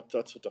 and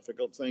that's a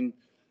difficult thing.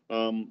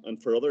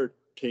 And for other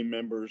team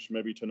members,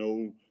 maybe to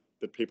know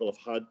that people have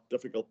had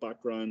difficult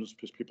backgrounds,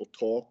 because people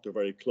talk, they're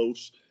very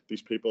close.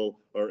 These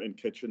people are in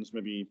kitchens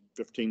maybe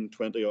 15,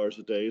 20 hours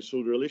a day. So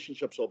the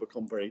relationships all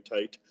become very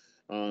tight,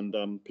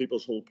 and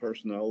people's whole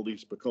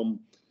personalities become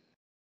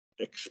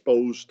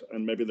exposed,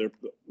 and maybe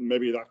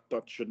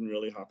that shouldn't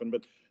really happen,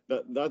 but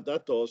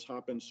that does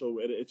happen. So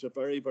it's a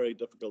very, very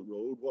difficult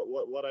road.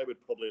 What I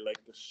would probably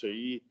like to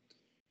see,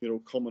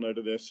 coming out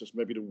of this, is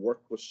maybe to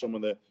work with some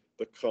of the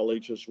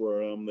colleges where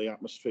the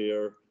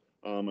atmosphere,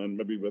 and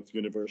maybe with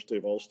University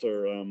of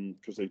Ulster,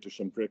 because they do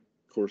some great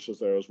courses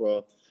there as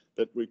well,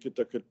 that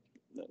there could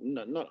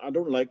not, I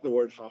don't like the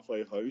word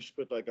halfway house,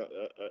 but like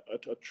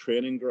a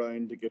training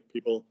ground to get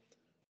people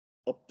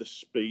up to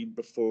speed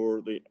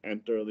before they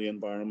enter the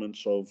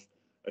environments of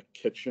a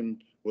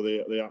kitchen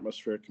where the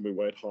atmosphere can be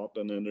white hot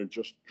and then they're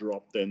just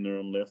dropped in there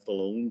and left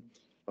alone.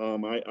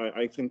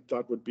 I think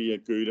that would be a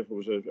good, if it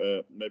was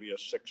maybe a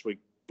 6-week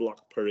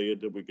block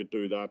period, that we could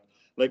do that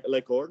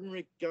like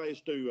ordinary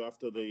guys do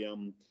after they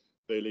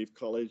leave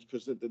college,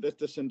 because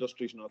this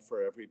industry is not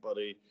for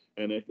everybody,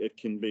 and it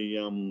can be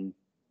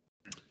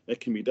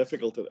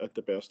difficult at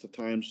the best of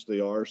times.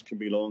 The hours can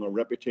be long. A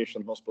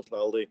reputation in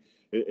hospitality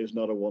is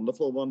not a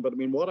wonderful one. But I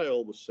mean, what I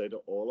always say to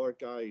all our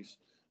guys,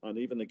 and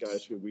even the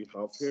guys who we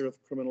have here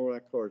with criminal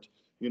records,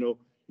 you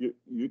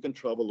can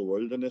travel the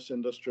world in this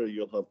industry.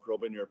 You'll have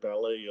grub in your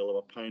belly. You'll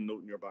have a pine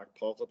note in your back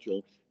pocket.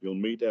 You'll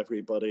meet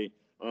everybody.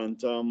 And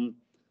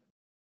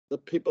the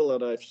people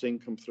that I've seen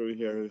come through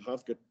here who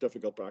have got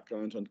difficult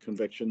backgrounds and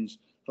convictions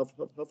have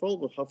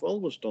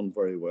always done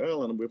very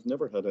well, and we've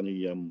never had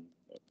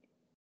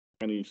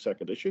any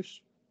second issues.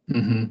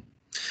 Mm-hmm.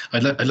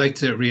 I'd like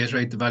to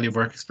reiterate the value of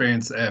work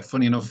experience.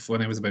 Funny enough, when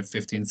I was about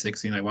 15,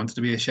 16, I wanted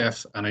to be a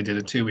chef, and I did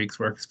a 2 weeks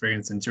work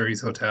experience in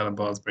Jury's Hotel in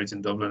Ballsbridge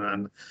in Dublin.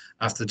 And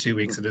after 2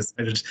 weeks, I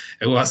decided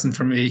it wasn't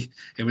for me.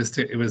 It was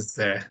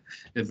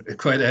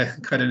quite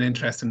an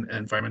interesting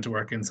environment to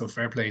work in. So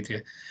fair play to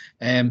you.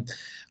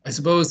 I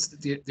suppose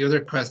the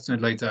other question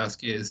I'd like to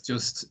ask you is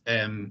just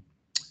when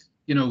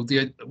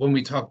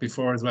we talked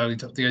before as well, we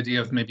talked the idea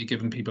of maybe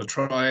giving people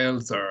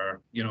trials, or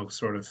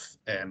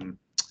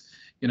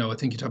I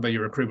think you talked about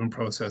your recruitment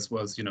process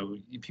was,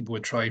 people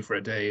would try for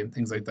a day and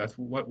things like that.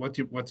 What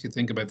do you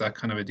think about that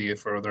kind of idea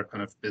for other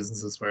kind of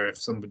businesses, where if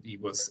somebody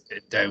was in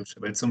doubt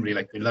about somebody,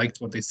 like they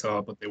liked what they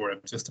saw but they were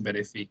just a bit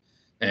iffy,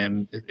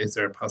 is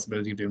there a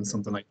possibility of doing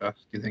something like that,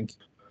 do you think?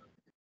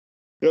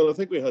 Well, I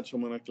think we had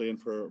someone actually in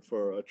for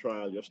a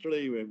trial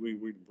yesterday.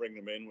 We bring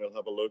them in, we'll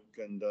have a look,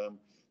 and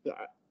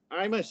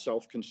I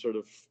myself can sort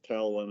of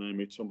tell when I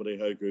meet somebody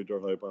how good or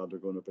how bad they're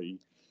going to be.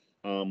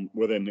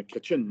 Within the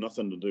kitchen,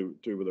 nothing to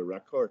do with a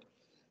record.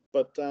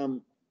 But I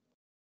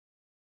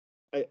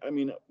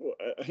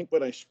think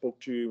when I spoke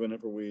to you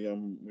whenever we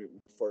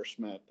first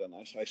met, and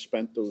I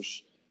spent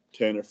those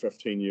 10 or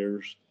 15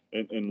 years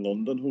in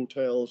London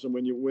hotels, and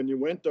when you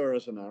went there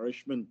as an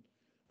Irishman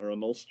or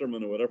an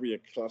Ulsterman or whatever you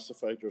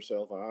classified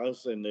yourself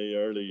as in the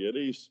early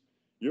 80s,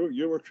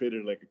 you were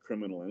treated like a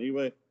criminal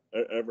anyway,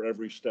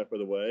 every step of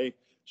the way.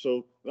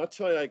 So that's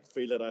how I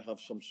feel that I have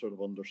some sort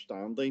of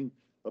understanding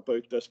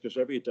about this, because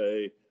every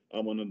day I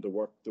went into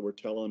work, they were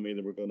telling me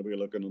they were going to be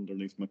looking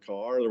underneath my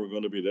car, they were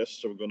going to be this,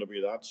 they were going to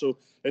be that. So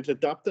it's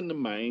adapting the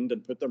mind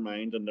and put their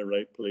mind in the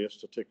right place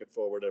to take it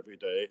forward every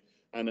day.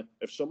 And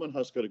if someone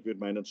has got a good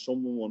mind and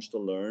someone wants to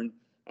learn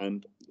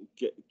and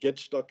get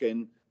stuck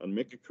in and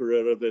make a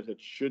career of it, it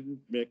shouldn't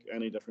make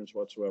any difference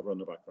whatsoever in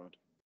the background.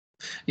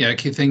 Yeah, a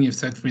key thing you've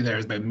said for me there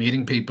is about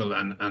meeting people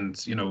and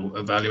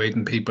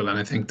evaluating people, and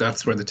I think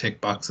that's where the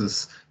tick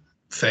boxes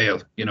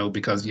fail,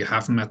 because you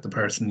haven't met the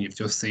person, you've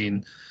just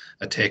seen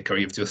a tick, or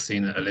you've just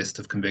seen a list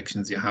of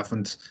convictions, you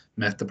haven't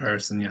met the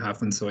person,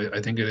 So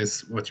I think it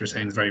is, what you're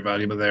saying is very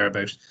valuable there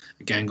about,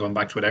 again, going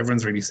back to what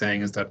everyone's really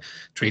saying, is that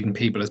treating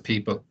people as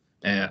people,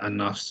 and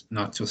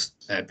not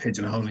just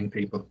pigeonholing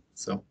people.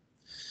 So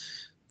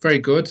very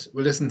good.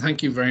 Well, listen,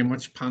 thank you very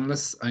much,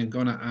 panelists. I'm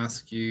going to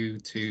ask you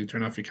to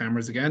turn off your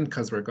cameras again,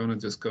 because we're going to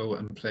just go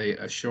and play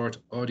a short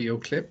audio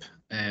clip.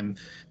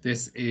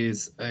 This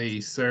is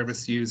a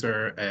service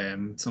user,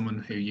 someone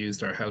who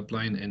used our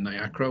helpline in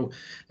NIACRO.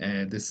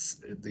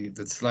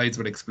 The slides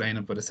would explain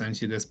it, but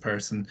essentially this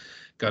person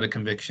got a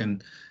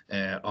conviction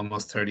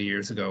almost 30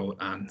 years ago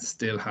and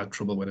still had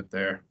trouble with it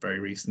there very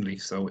recently.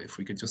 So if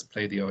we could just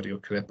play the audio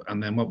clip,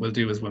 and then what we'll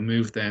do is we'll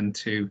move then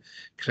to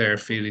Claire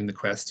fielding the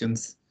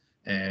questions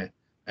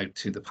out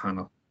to the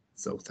panel.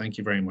 So thank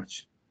you very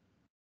much.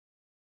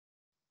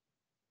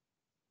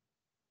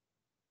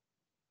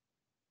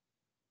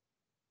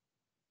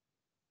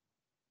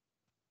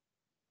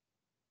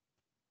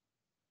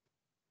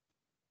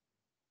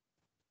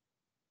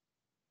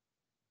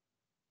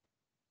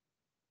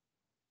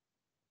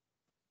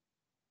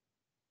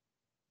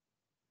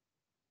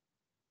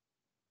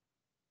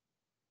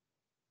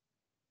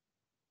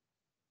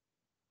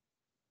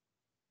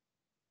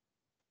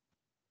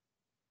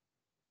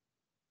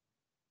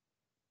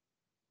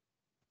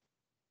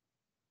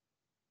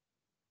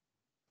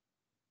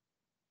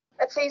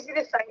 It's easy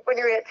to think when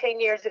you're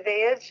 18 years of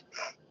age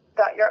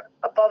that you're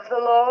above the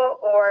law,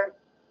 or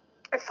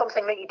it's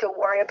something that you don't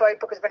worry about,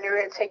 because when you're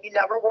 18, you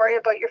never worry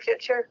about your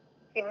future.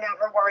 You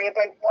never worry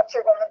about what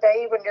you're going to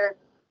be when you're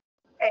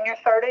in your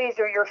 30s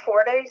or your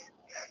 40s.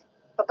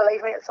 But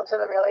believe me, it's something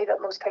that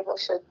most people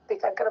should be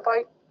thinking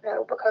about,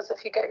 because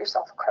if you get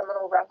yourself a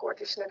criminal record,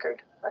 you're snookered.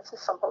 That's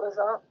as simple as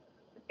that.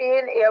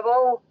 Being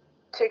able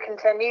to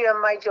continue in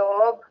my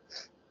job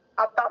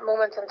at that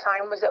moment in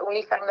time was the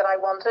only thing that I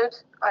wanted.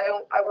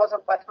 I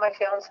wasn't with my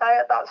fiancé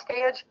at that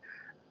stage.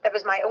 It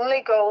was my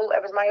only goal.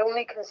 It was my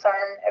only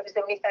concern. It was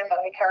the only thing that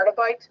I cared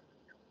about.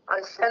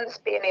 And since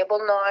being able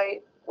now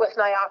with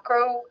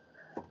NIACRO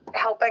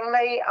helping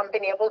me and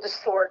being able to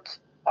sort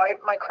out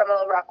my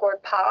criminal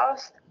record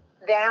past,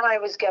 then I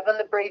was given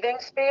the breathing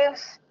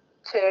space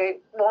to,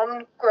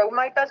 one, grow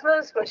my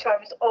business, which I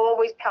was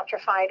always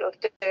petrified of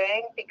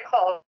doing,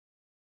 because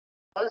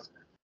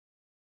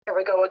here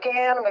we go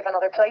again, we have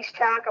another police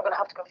check, I'm going to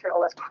have to go through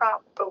all this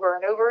crap over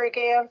and over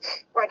again,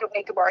 where I don't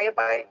need to worry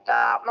about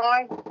that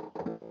now.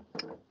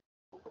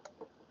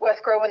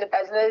 With growing the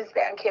business,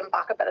 then came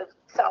back a bit of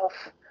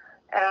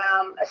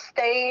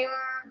self-esteem,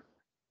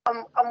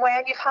 and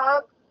when you've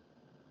had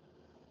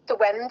the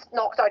wind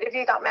knocked out of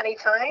you that many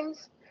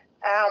times,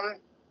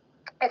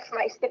 it's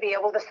nice to be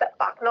able to sit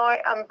back now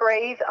and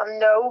breathe and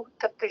know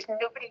that there's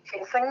nobody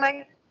chasing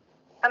me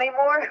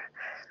anymore.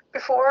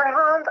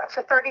 Beforehand,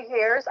 for 30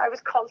 years, I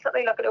was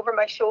constantly looking over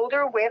my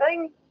shoulder,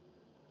 waiting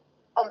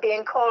on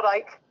being called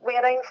out,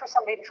 waiting for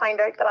somebody to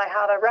find out that I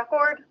had a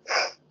record,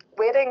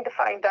 waiting to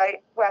find out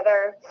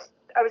whether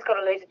I was going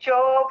to lose a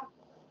job.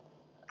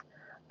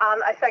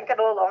 And I think, in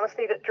all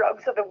honesty, that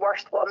drugs are the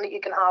worst one that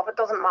you can have. It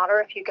doesn't matter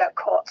if you get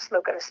caught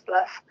smoking a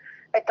spliff.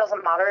 It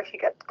doesn't matter if you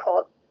get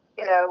caught,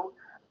 you know,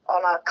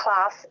 on a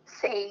class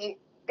C,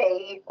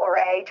 B or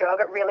A drug.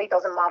 It really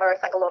doesn't matter. I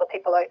think a lot of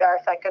people out there are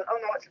thinking, oh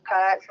no, it's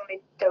okay, it's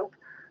only dope.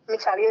 Let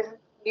me tell you,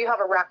 you have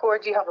a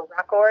record,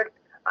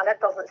 and it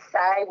doesn't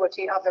say what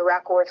you have the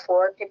record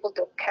for. People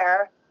don't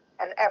care.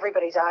 In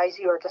everybody's eyes,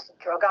 you are just a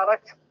drug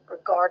addict,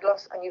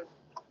 regardless, and you'll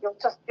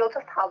just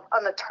have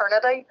an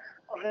eternity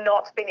of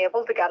not being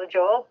able to get a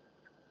job.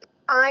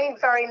 I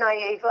very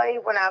naively,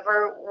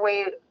 whenever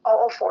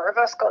all four of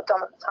us got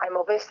done at the time,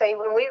 obviously,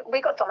 when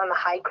we got done in the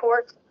High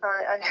Court,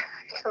 and you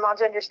can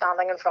imagine you're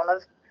standing in front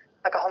of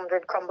like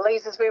 100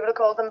 crumblies, as we would have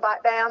called them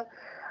back then,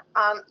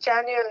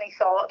 genuinely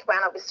thought,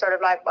 when it was sort of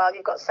like, well,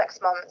 you've got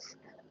 6 months,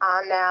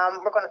 and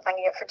we're going to think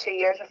it for 2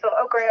 years, I thought,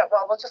 oh great,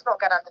 well, we'll just not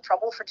get into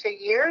trouble for 2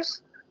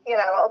 years. You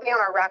know, it'll be on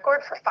our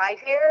record for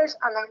 5 years,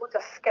 and then we'll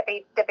just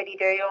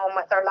skippy-dippity-doo on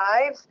with our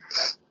lives.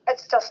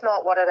 It's just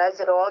not what it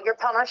is at all. You're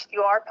punished.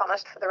 You are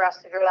punished for the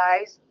rest of your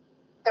lives.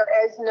 There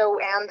is no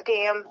end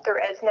game. There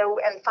is no,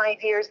 in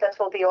 5 years, this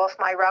will be off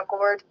my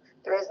record.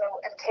 There is no,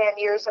 in 10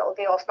 years, it will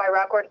be off my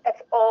record.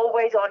 It's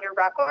always on your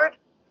record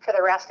for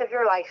the rest of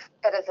your life.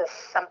 It is as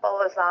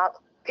simple as that.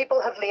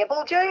 People have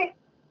labelled you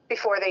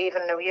before they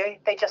even know you.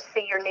 They just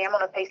see your name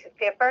on a piece of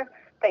paper.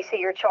 They see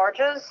your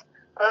charges.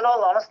 And in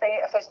all honesty,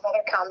 if there's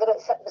another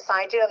candidate sitting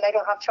beside you and they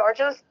don't have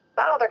charges,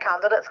 that other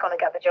candidate's going to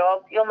get the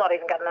job. You'll not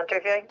even get an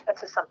interview.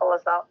 It's as simple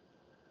as that.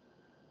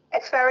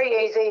 It's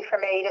very easy for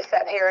me to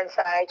sit here and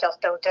say, just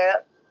don't do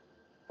it.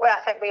 Well, I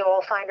think we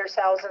all find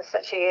ourselves in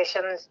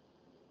situations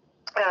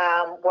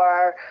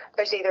where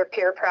there's either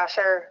peer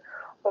pressure,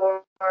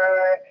 or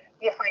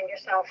you find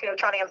yourself, you know,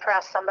 trying to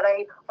impress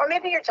somebody, or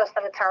maybe you're just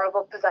in a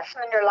terrible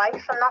position in your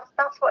life, and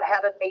that's what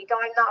headed me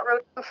down that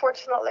road.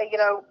 Unfortunately, you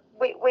know,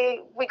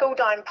 we go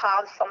down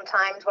paths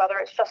sometimes, whether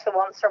it's just the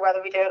once or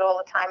whether we do it all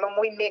the time, and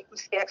we make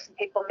mistakes and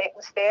people make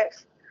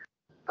mistakes.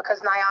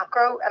 Because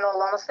NIACRO, in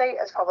all honesty,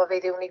 is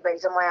probably the only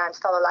reason why I'm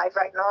still alive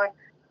right now.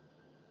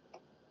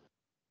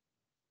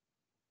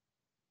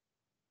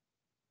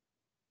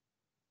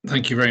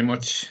 Thank you very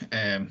much.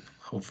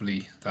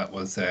 Hopefully that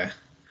was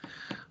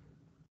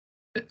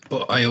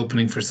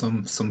eye-opening for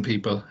some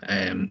people.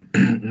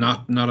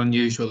 Not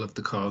unusual of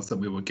the calls that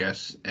we would get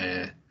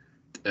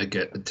to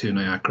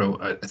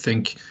NIACRO. I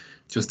think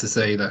just to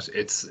say that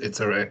it's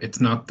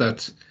not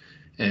that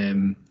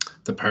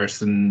the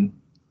person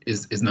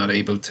is not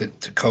able to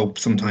cope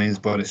sometimes,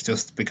 but it's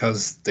just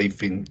because they've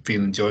been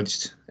feeling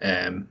judged,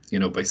 you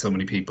know, by so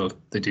many people.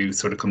 They do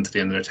sort of come to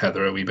the end of their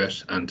tether a wee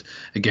bit. And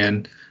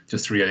again,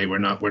 just really, we're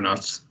not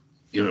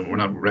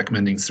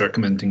recommending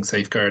circumventing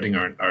safeguarding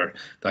or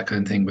that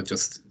kind of thing, but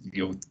just,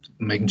 you know,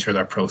 making sure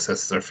that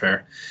processes are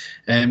fair.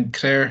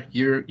 Claire,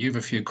 you have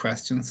a few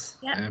questions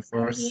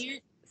for us. You.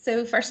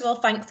 So first of all,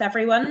 thanks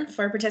everyone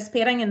for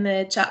participating in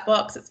the chat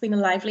box. It's been a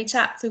lively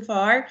chat so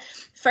far.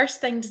 First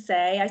thing to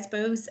say, I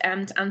suppose,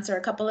 to answer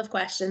a couple of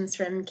questions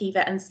from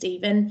Kiva and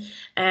Stephen,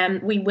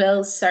 we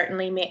will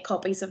certainly make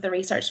copies of the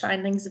research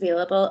findings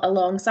available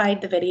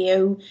alongside the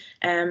video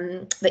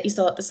that you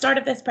saw at the start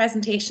of this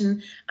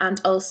presentation,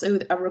 and also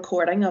a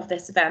recording of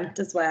this event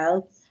as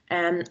well.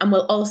 And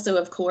we'll also,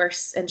 of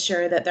course,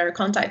 ensure that there are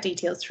contact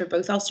details for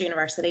both Ulster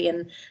University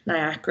and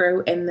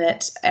NIACRO, in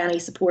that any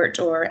support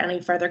or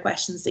any further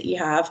questions that you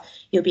have,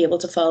 you'll be able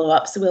to follow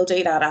up. So we'll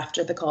do that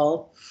after the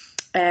call.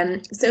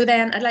 So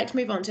then I'd like to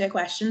move on to a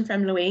question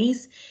from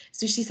Louise.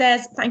 So she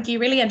says, thank you,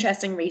 really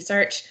interesting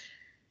research.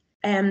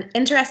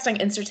 Interesting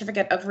in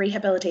certificate of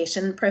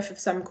rehabilitation, proof of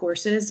some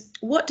courses.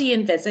 What do you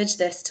envisage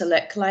this to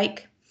look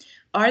like?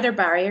 Are there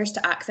barriers to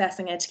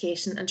accessing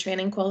education and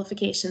training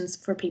qualifications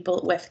for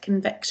people with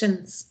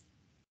convictions?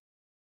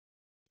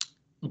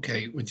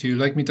 Okay, would you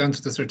like me to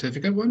answer the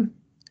certificate one?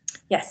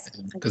 Yes.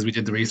 Because we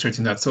did the research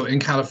in that. So in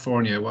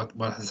California,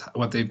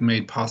 what they've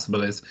made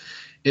possible is,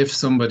 if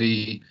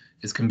somebody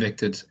is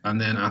convicted and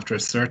then after a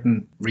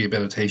certain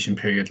rehabilitation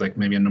period, like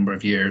maybe a number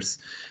of years,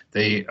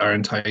 they are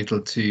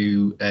entitled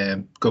to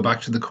go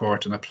back to the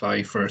court and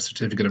apply for a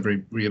certificate of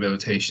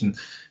rehabilitation.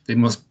 They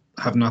must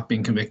have not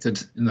been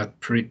convicted in that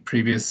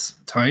previous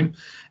time,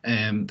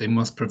 and they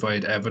must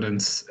provide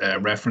evidence,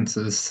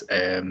 references,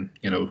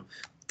 you know,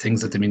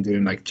 things that they've been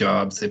doing, like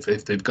jobs,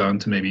 if they've gone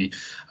to maybe,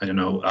 I don't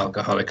know,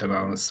 Alcoholics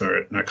Anonymous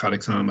or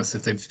Narcotics Anonymous,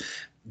 if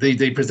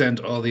they present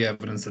all the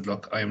evidence that,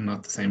 look, I am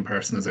not the same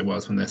person as I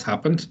was when this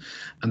happened,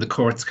 and the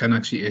courts can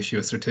actually issue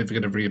a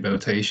certificate of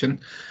rehabilitation,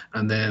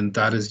 and then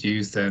that is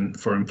used then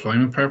for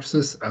employment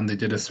purposes. And they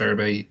did a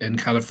survey in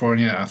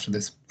California after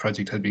this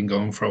project had been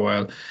going for a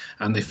while,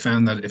 and they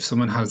found that if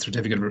someone had a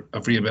certificate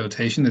of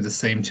rehabilitation, they had the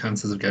same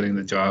chances of getting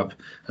the job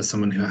as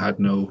someone who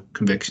had no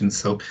convictions.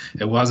 So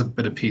it was a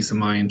bit of peace of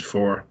mind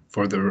for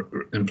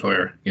the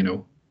employer, you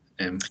know.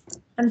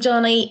 And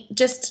Jonny,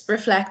 just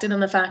reflecting on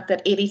the fact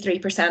that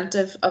 83%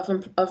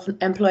 of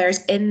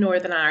employers in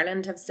Northern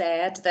Ireland have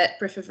said that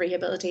proof of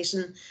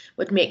rehabilitation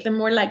would make them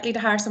more likely to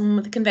hire someone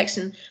with a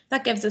conviction,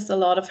 that gives us a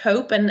lot of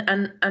hope,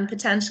 and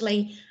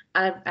potentially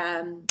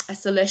a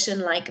solution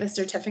like the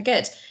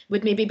certificate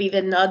would maybe be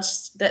the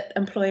nudge that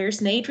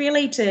employers need,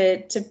 really,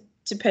 to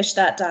push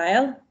that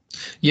dial.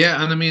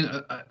 Yeah, and I mean,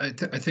 I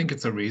think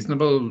it's a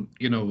reasonable,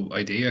 you know,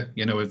 idea.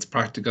 You know, it's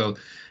practical.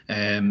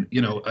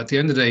 You know, at the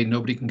end of the day,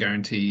 nobody can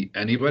guarantee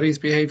anybody's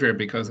behaviour,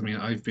 because I mean,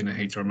 I've been a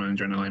HR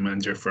manager and a line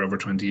manager for over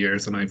 20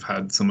 years, and I've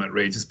had some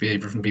outrageous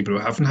behaviour from people who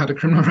haven't had a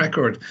criminal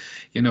record.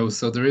 You know,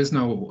 so there is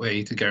no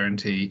way to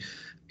guarantee.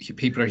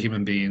 People are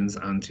human beings,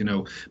 and you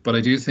know, but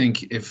I do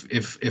think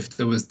if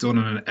there was done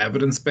on an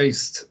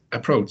evidence-based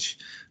approach,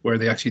 where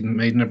they actually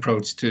made an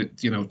approach to,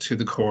 you know, to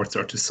the courts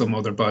or to some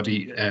other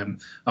body,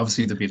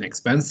 obviously there'd be an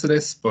expense to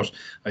this, but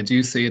I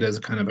do see it as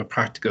a kind of a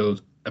practical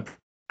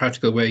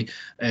way.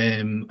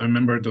 I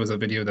remember there was a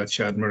video that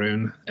Shad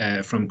Maroon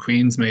from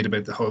Queen's made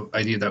about the whole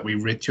idea that we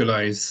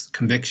ritualize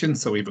conviction.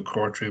 So we have a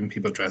courtroom,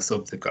 people dress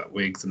up, they've got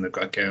wigs and they've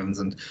got gowns,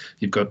 and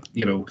you've got,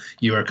 you know,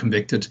 you are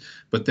convicted.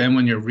 But then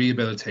when you're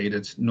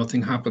rehabilitated,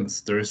 nothing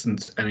happens. There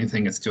isn't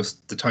anything. It's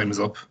just the time is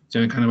up,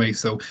 you know, kind of way.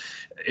 So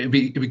it'd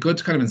be good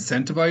to kind of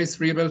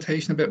incentivize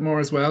rehabilitation a bit more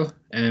as well,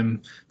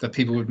 that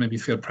people would maybe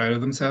feel proud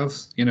of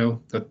themselves, you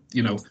know, that,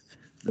 you know,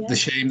 the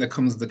shame that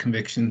comes with the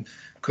conviction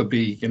could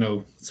be, you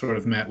know, sort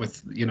of met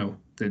with, you know,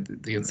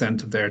 the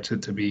incentive there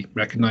to be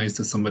recognised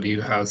as somebody who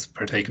has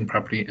partaken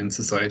properly in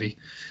society.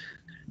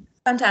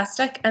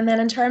 Fantastic. And then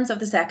in terms of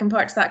the second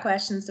part to that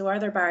question, so are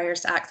there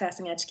barriers to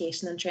accessing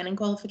education and training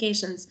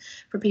qualifications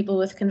for people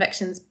with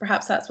convictions?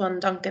 Perhaps that's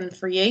one, Duncan,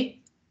 for you.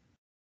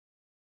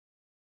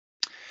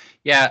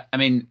 Yeah, I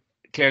mean,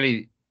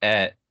 clearly,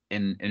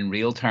 in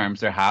real terms,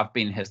 there have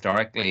been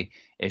historically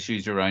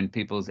issues around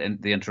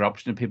the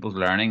interruption of people's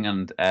learning,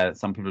 and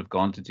some people have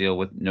gone to deal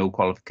with no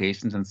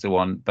qualifications and so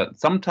on. But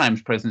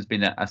sometimes prison has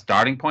been a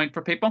starting point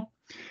for people.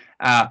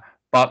 And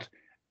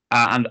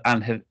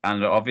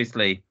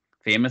obviously,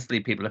 famously,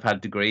 people have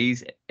had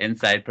degrees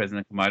inside prison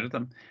and come out of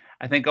them.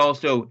 I think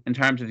also in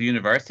terms of the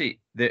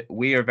university, that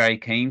we are very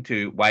keen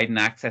to widen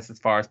access as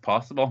far as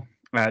possible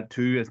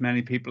to as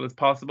many people as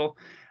possible.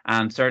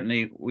 And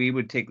certainly we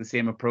would take the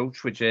same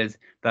approach, which is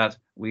that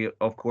we,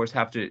 of course,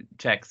 have to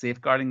check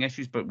safeguarding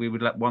issues, but we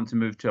would want to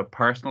move to a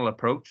personal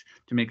approach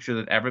to make sure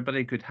that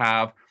everybody could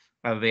have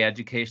the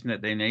education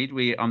that they need.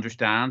 We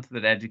understand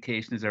that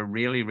education is a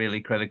really,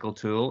 really critical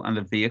tool and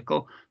a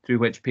vehicle through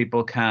which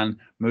people can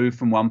move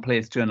from one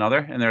place to another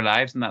in their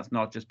lives. And that's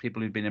not just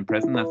people who've been in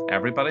prison, that's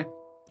everybody.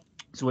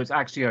 So it's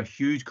actually a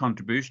huge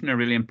contribution, a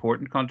really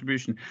important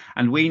contribution.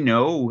 And we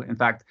know, in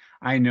fact,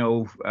 I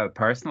know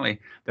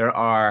personally, there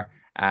are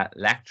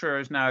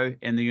lecturers now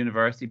in the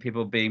university,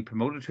 people being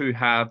promoted who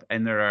have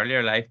in their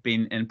earlier life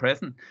been in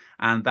prison,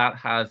 and that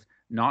has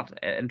not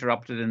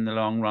interrupted in the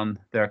long run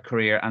their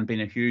career and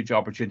been a huge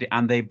opportunity,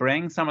 and they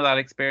bring some of that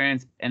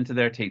experience into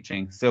their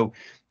teaching. So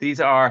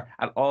these are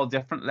at all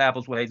different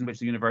levels ways in which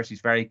the university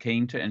is very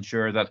keen to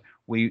ensure that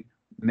we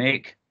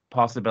make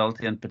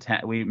possibility and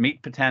we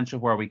meet potential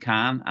where we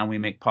can, and we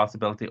make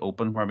possibility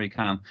open where we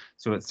can.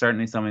 So it's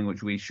certainly something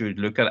which we should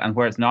look at, and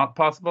where it's not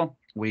possible,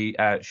 we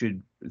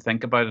should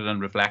think about it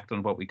and reflect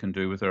on what we can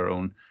do with our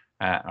own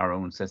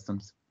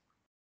systems.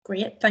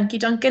 Great, thank you,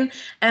 Duncan.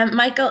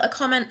 Michael, a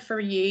comment for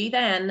you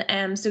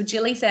then. So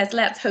Julie says,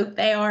 let's hope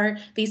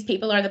these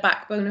people are the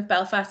backbone of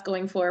Belfast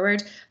going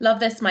forward. Love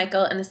this,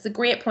 Michael, and it's a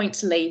great point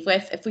to leave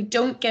with. If we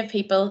don't give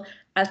people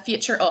a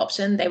future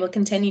option, they will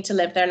continue to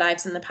live their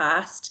lives in the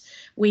past.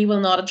 We will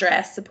not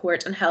address,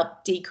 support and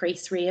help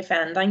decrease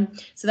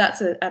reoffending. So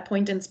that's a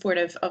point in support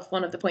of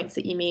one of the points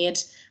that you made,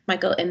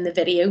 Michael, in the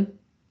video.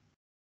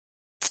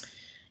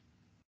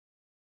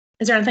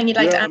 Is there anything you'd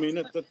like to add? I mean,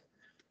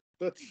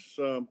 that's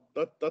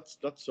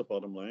the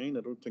bottom line. I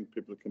don't think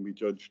people can be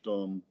judged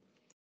on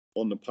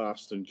the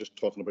past and just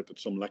talking about that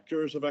some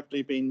lecturers have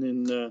actually been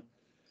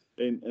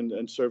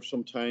in served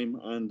some time.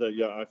 And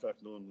yeah,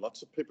 I've known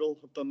lots of people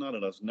have done that,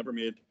 and it's never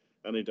made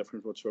any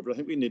difference whatsoever. I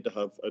think we need to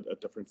have a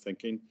different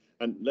thinking.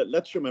 And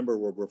let's remember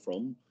where we're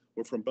from.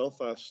 We're from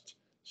Belfast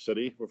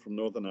City. We're from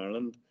Northern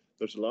Ireland.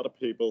 There's a lot of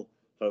people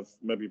have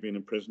maybe been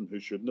in prison who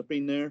shouldn't have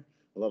been there.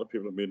 A lot of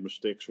people have made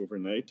mistakes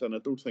overnight, and I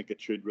don't think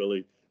it should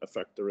really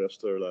affect the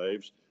rest of their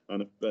lives.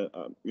 And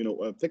you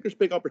know, I think there's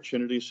big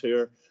opportunities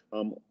here,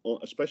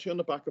 especially on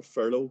the back of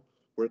furlough,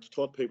 where it's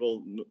taught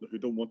people who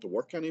don't want to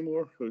work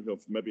anymore, who have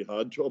maybe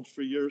had jobs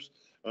for years,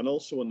 and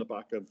also on the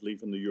back of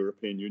leaving the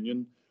European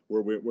Union,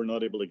 where we're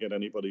not able to get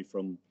anybody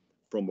from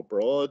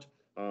abroad,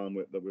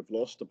 that we've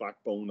lost the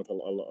backbone of a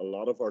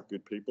lot of our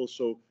good people.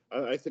 So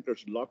I think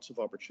there's lots of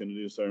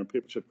opportunities there, and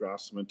people should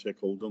grasp them and take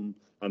hold of them,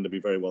 and they'll be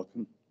very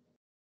welcome.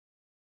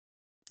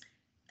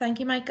 Thank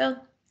you, Michael.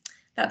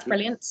 That's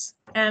brilliant.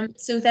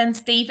 So then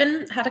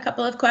Stephen had a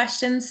couple of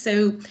questions.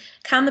 So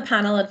can the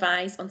panel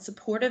advise on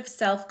supportive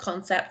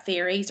self-concept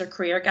theories or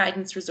career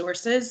guidance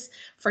resources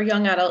for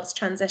young adults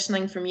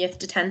transitioning from youth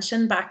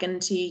detention back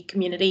into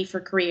community for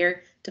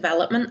career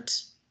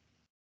development?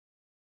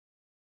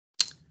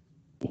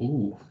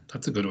 Oh,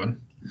 that's a good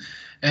one.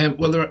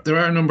 Well, there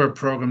are a number of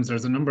programs.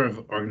 There's a number of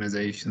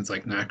organizations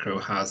like NIACRO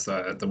has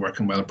the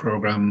Working Well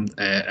program,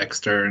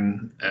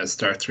 Extern,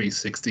 Start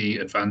 360,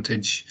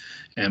 Advantage.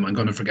 I'm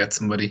going to forget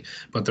somebody,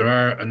 but there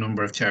are a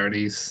number of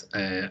charities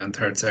and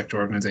third sector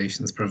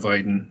organizations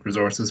providing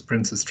resources.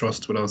 Prince's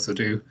Trust would also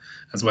do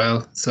as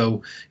well.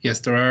 So yes,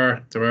 there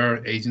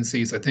are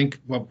agencies. I think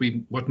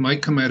what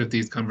might come out of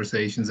these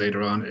conversations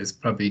later on is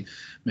probably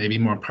maybe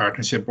more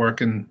partnership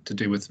working to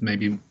do with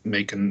maybe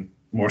making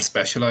more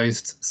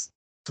specialized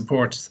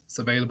supports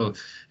available.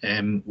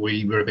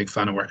 We're a big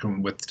fan of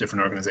working with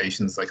different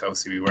organizations, like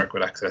obviously we work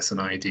with Access and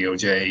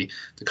DOJ,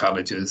 the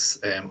colleges,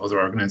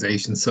 other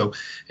organizations. So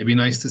it'd be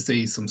nice to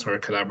see some sort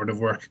of collaborative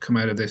work come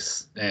out of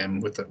this.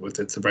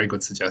 It's a very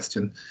good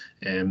suggestion.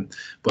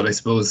 But I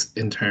suppose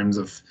in terms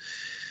of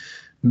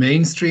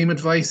mainstream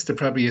advice, there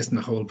probably isn't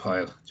a whole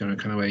pile, kind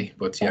of way.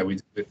 But yeah,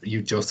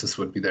 youth justice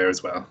would be there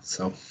as well.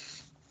 So.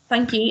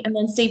 Thank you. And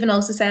then Stephen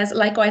also says,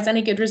 likewise,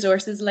 any good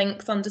resources,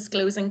 links on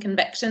disclosing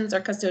convictions or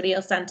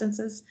custodial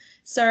sentences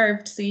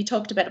served. So you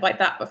talked a bit about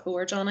that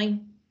before,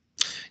 Jonny.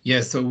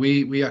 Yeah, so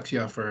we actually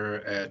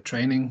offer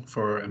training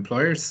for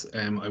employers.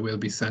 I will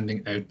be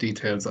sending out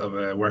details of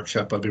a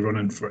workshop I'll be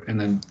running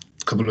in a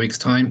couple of weeks'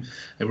 time.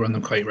 I run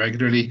them quite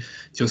regularly,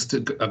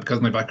 just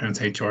because my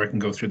background's HR, I can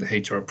go through the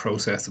HR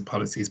process of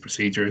policies,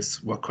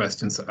 procedures, what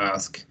questions to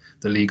ask,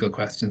 the legal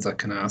questions that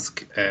can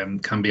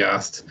be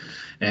asked.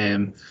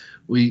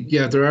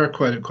 There are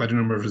quite a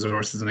number of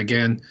resources, and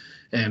again,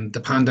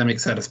 the pandemic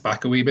set us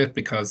back a wee bit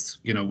because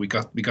we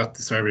got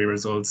the survey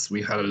results,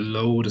 we had a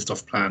load of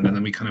stuff planned, and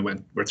then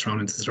we're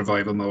thrown into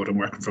survival mode and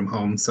working from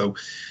home. So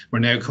we're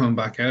now coming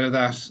back out of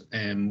that,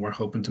 and we're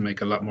hoping to make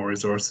a lot more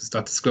resources.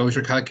 That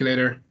disclosure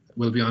calculator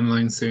will be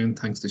online soon,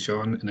 thanks to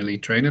Sean in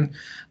Elite Training,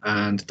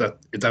 and that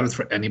is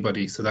for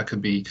anybody. So that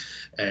could be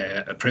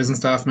a prison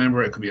staff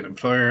member, it could be an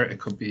employer, it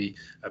could be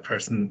a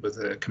person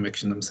with a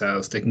conviction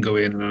themselves. They can go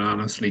in and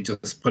honestly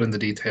just put in the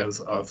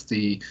details of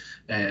the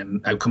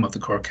outcome of the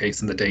court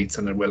case and the dates,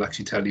 and it will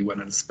actually tell you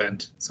when it is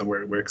spent. So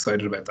we're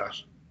excited about that.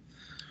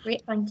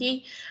 Great, thank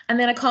you. And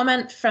then a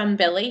comment from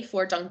Billy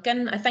for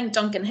Duncan. I think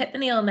Duncan hit the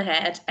nail on the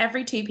head.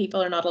 Every two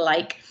people are not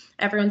alike.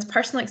 Everyone's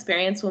personal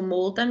experience will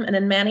mould them, and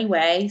in many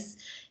ways,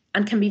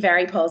 and can be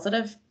very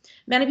positive.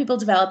 Many people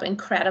develop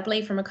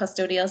incredibly from a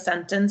custodial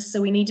sentence, so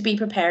we need to be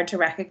prepared to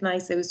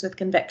recognise those with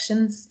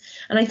convictions.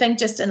 And I think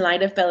just in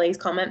light of Billy's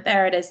comment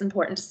there, it is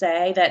important to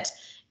say that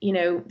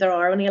there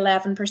are only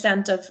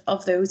 11%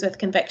 of those with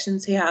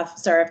convictions who have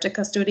served a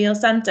custodial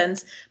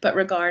sentence. But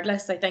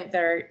regardless, I think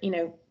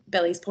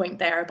Billy's point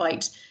there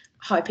about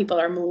how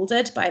people are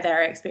moulded by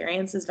their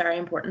experience is very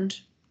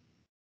important.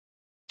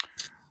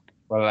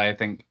 Well, I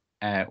think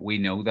we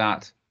know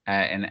that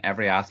in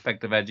every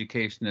aspect of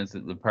education is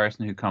that the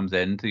person who comes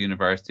into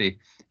university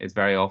is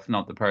very often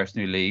not the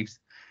person who leaves.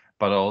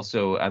 But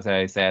also, as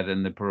I said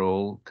in the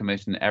Parole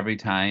Commission, every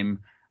time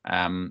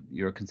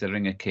you're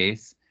considering a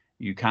case,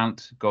 you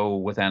can't go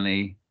with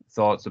any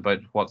thoughts about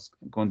what's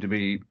going to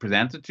be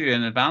presented to you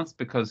in advance,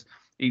 because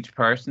each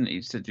person,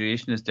 each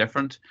situation is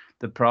different.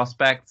 The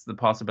prospects, the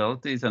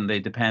possibilities, and they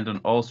depend on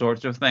all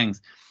sorts of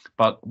things.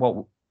 But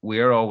what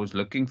we're always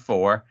looking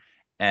for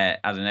at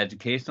an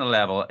educational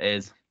level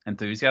is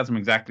enthusiasm,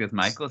 exactly as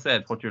Michael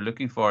said. What you're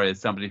looking for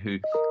is somebody who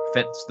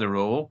fits the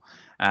role,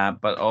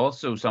 but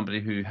also somebody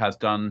who has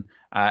done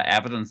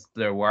evidence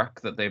their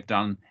work that they've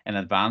done in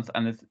advance.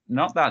 And it's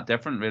not that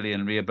different really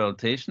in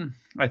rehabilitation.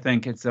 I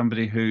think it's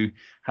somebody who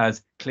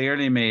has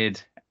clearly made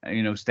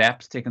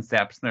taken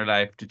steps in their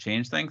life to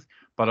change things,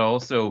 but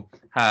also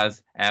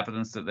has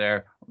evidence that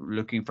they're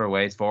looking for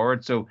ways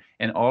forward. So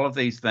in all of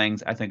these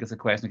things, I think it's a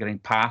question of getting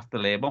past the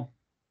label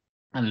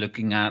and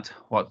looking at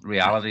what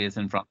reality is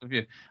in front of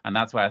you. And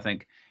that's why I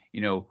think,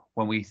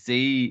 when we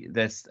see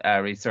this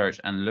research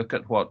and look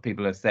at what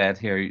people have said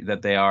here,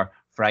 that they are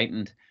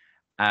frightened,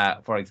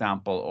 for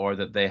example, or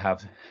that they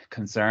have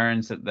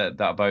concerns that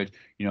about,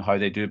 how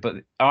they do it, but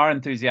are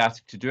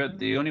enthusiastic to do it.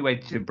 The only way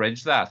to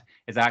bridge that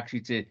is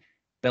actually to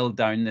build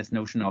down this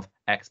notion of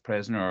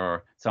ex-prisoner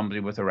or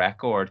somebody with a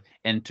record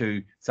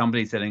into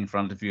somebody sitting in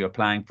front of you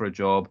applying for a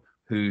job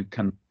who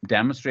can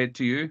demonstrate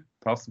to you,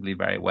 possibly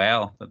very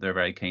well, that they're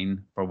very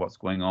keen for what's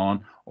going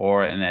on,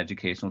 or in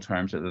educational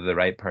terms that they're the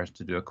right person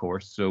to do a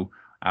course. So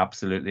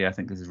absolutely, I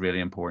think this is really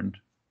important.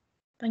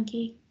 Thank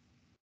you.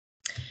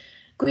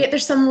 Great,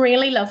 there's some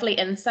really lovely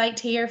insight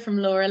here from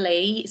Laura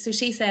Lee. So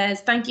she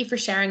says, thank you for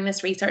sharing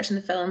this research in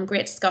the film,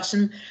 great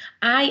discussion.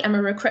 I am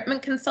a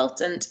recruitment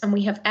consultant and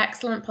we have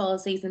excellent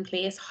policies in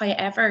place.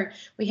 However,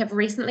 we have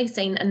recently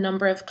seen a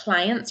number of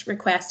clients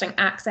requesting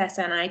access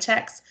NI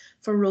checks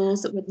for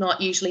roles that would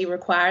not usually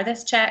require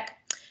this check.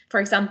 For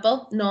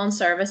example,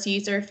 non-service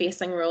user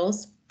facing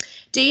roles.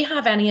 Do you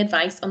have any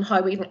advice on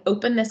how we can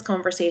open this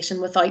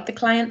conversation without the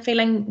client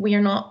feeling we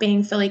are not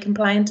being fully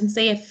compliant and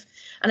safe?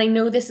 And I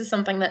know this is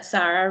something that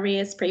Sara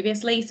raised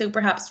previously, so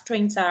perhaps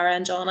between Sara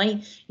and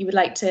Jonny, you would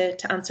like to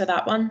answer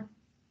that one.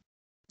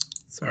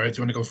 Sara, do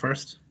you want to go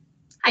first?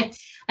 Hi.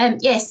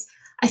 Yes,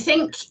 I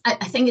think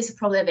it's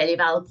probably a very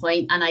valid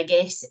point, and I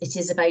guess it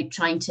is about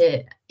trying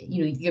to,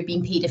 you're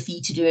being paid a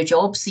fee to do a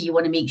job, so you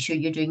want to make sure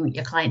you're doing what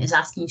your client is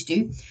asking you to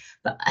do.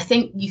 But I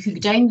think you could go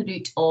down the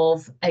route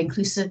of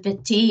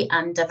inclusivity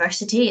and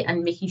diversity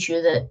and making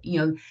sure that,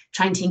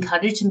 trying to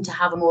encourage them to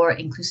have a more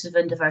inclusive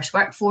and diverse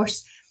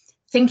workforce.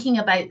 Thinking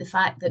about the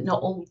fact that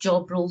not all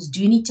job roles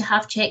do need to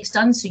have checks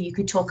done. So you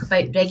could talk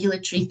about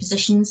regulatory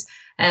positions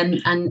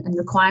and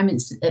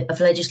requirements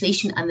of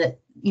legislation, and that,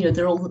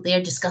 the role that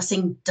they're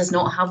discussing does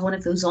not have one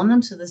of those on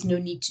them. So there's no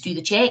need to do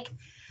the check.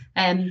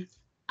 I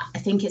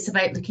think it's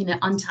about looking at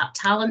untapped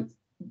talent,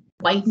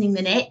 widening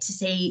the net to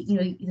say,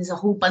 there's a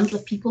whole bundle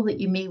of people that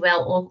you may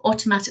well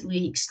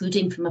automatically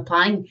excluding from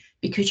applying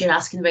because you're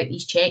asking about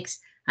these checks,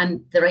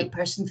 and the right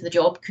person for the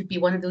job could be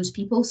one of those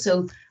people.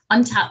 So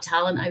untapped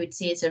talent, I would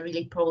say, is a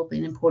really probably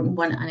an important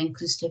one, and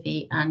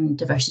inclusivity and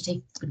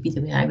diversity would be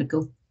the way I would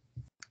go.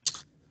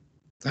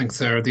 Thanks,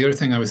 Sara. The other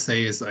thing I would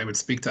say is I would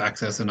speak to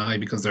Access NI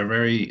because they're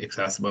very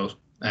accessible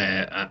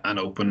and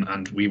open,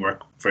 and we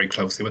work very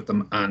closely with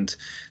them. And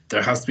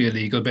there has to be a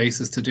legal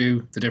basis to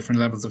do the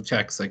different levels of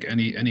checks. Like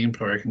any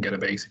employer can get a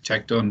basic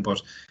check done,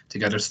 but to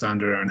get a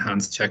standard or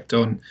enhanced check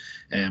done,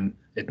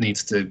 it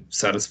needs to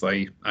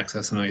satisfy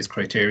Access NI's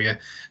criteria.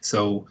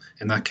 So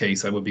in that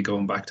case, I would be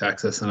going back to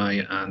Access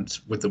NI and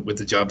with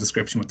the job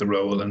description, with the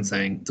role, and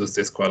saying, does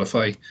this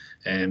qualify?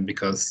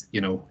 Because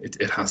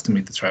it has to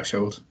meet the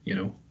threshold.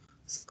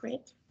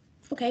 Great.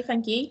 Okay,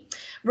 thank you.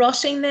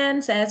 Roisin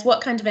then says,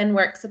 what kind of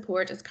in-work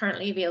support is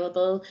currently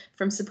available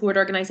from support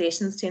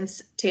organisations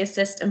to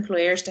assist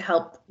employers to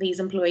help these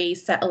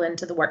employees settle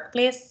into the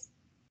workplace?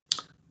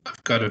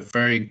 I've got a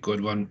very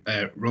good one.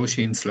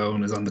 Roisin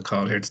Sloan is on the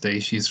call here today.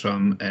 She's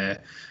from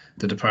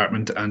the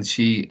department, and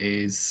she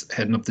is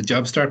heading up the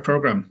Job Start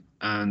programme,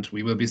 and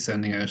we will be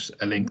sending out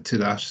a link to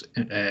that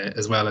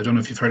as well. I don't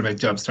know if you've heard about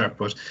Job Start,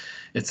 but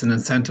it's an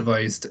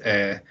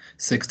incentivised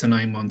 6 to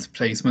 9 month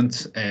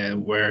placement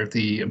where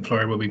the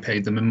employer will be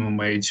paid the minimum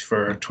wage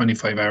for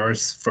 25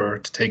 hours to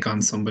take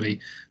on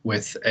somebody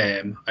with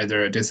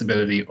either a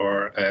disability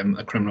or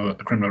a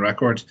criminal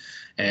record.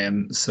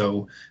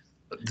 So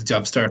the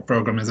Job Start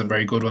programme is a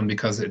very good one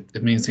because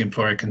it means the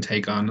employer can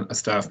take on a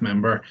staff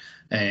member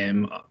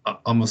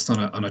almost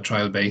on a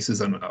trial basis,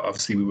 and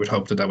obviously we would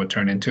hope that would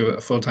turn into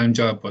a full-time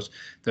job, but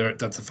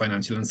that's a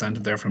financial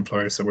incentive there for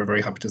employers, so we're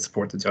very happy to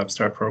support the Job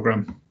Start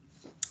programme.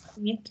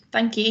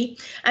 Thank you.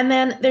 And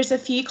then there's a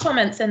few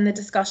comments in the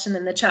discussion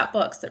in the chat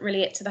box that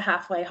relate to the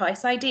halfway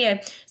house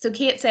idea. So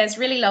Kate says,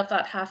 really love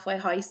that halfway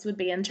house, would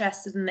be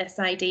interested in this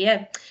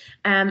idea.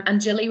 And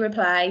Julie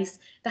replies,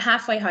 the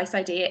halfway house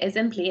idea is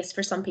in place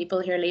for some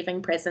people who are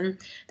leaving prison.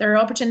 There are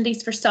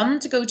opportunities for some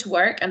to go to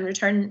work and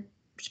return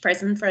to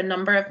prison for a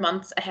number of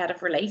months ahead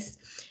of release.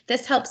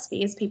 This helps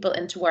phase people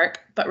into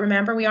work, but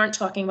remember, we aren't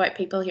talking about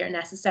people who are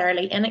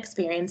necessarily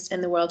inexperienced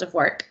in the world of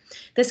work.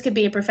 This could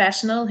be a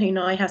professional who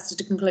now has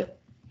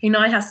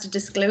to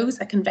disclose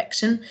a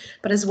conviction,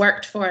 but has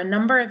worked for a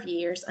number of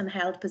years and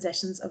held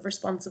positions of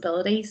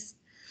responsibilities.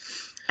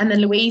 And then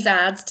Louise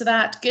adds to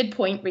that, good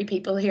point,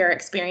 people who are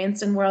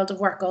experienced in world of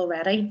work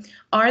already.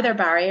 Are there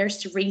barriers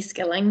to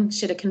reskilling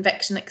should a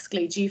conviction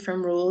exclude you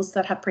from roles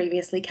that have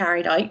previously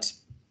carried out?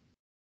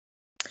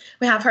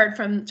 We have heard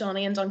from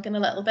Jonny and Duncan a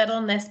little bit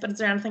on this, but is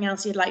there anything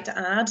else you'd like to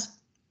add?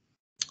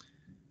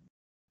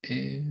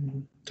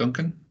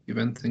 Duncan, you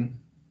have anything?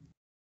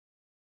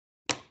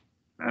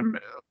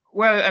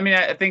 Well, I mean,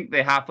 I think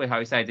the halfway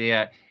house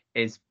idea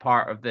is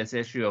part of this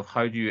issue of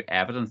how do you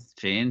evidence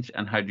change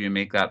and how do you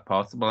make that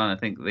possible. And I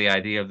think the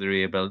idea of the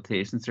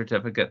rehabilitation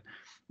certificate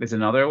is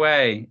another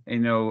way.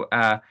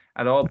 At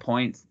all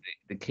points,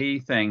 the key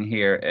thing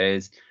here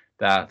is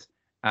that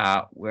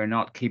we're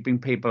not keeping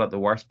people at the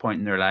worst point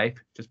in their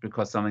life just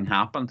because something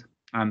happened,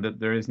 and that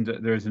there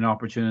is an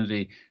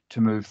opportunity to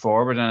move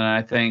forward. And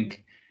I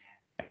think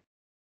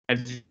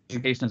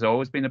education has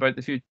always been about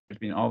the future.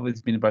 It's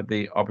always been about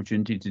the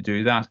opportunity to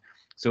do that.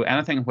 So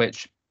anything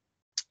which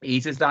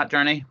eases that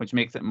journey, which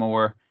makes it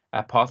more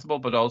possible,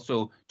 but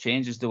also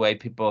changes the way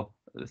people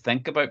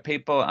think about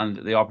people and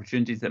the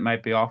opportunities that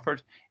might be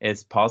offered,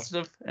 is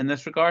positive in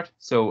this regard.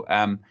 So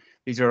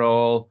these are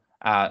all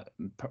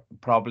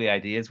probably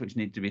ideas which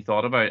need to be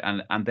thought about,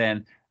 and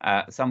then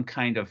some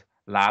kind of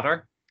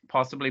ladder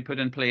possibly put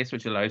in place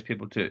which allows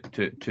people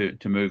to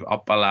move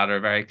up a ladder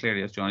very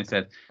clearly, as Jonny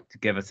said, to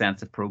give a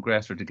sense of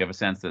progress or to give a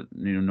sense that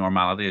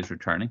normality is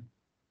returning.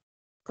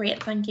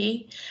 Great, thank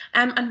you.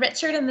 And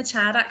Richard in the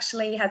chat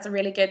actually has a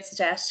really good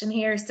suggestion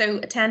here. So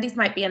attendees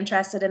might be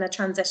interested in a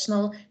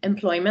transitional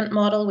employment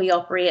model we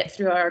operate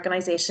through our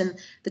organisation,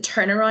 the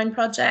Turnaround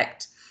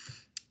Project.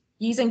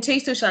 Using 2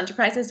 social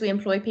enterprises, we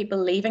employ people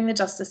leaving the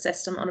justice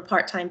system on a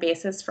part-time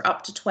basis for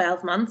up to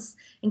 12 months,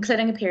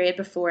 including a period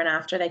before and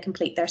after they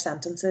complete their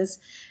sentences.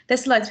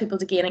 This allows people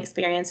to gain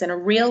experience in a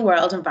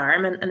real-world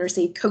environment and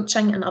receive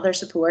coaching and other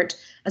support,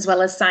 as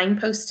well as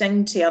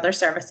signposting to other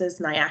services.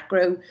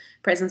 NIACRO,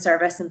 Prison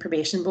Service and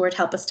Probation Board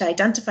help us to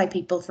identify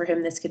people for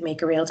whom this could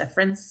make a real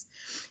difference.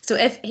 So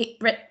if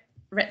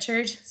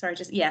Richard, sorry,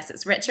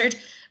 it's Richard.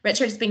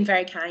 Richard's been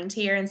very kind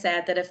here and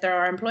said that if there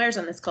are employers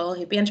on this call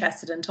who'd be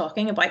interested in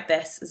talking about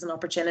this as an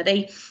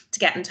opportunity to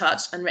get in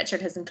touch, and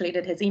Richard has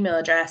included his email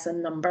address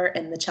and number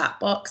in the chat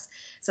box.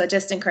 So I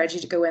just encourage you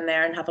to go in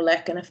there and have a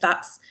look. And if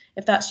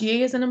that's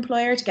you as an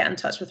employer, to get in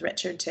touch with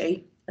Richard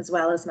too, as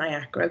well as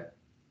NIACRO.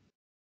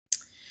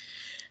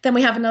 Then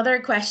we have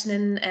another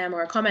question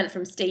or a comment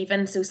from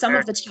Stephen. So some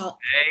of the chat.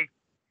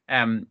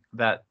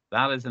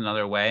 That is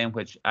another way in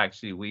which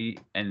actually we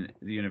in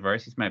the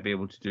universities might be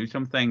able to do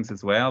some things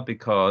as well,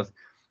 because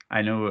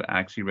I know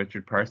actually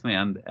Richard personally,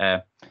 and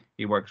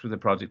he works with a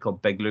project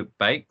called Big Loop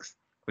Bikes,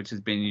 which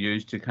has been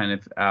used to kind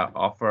of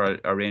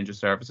offer a range of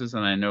services.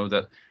 And I know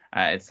that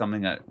it's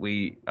something that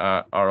we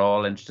are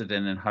all interested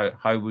in. And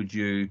how would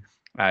you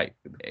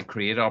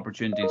create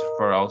opportunities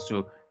for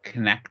also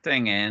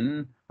connecting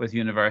in with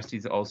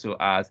universities also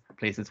as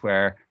places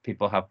where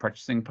people have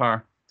purchasing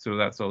power? So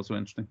that's also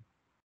interesting.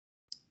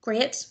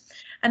 Great.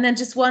 And then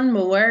just one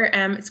more.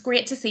 It's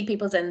great to see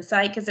people's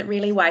insight because it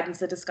really widens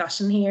the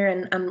discussion here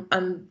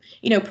and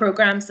you know,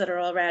 programs that are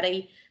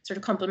already sort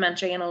of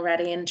complementary and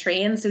already in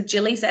train. So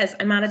Julie says,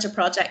 I manage a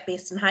project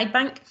based in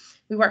Hydebank.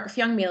 We work with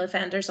young male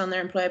offenders on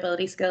their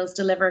employability skills,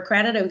 deliver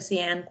accredited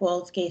OCN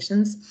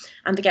qualifications,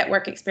 and to get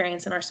work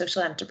experience in our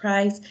social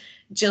enterprise.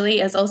 Julie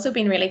has also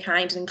been really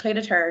kind and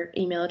included her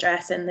email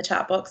address in the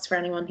chat box for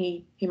anyone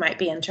who might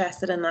be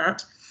interested in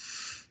that.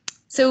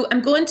 So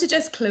I'm going to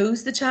just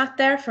close the chat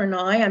there for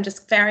now. I'm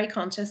just very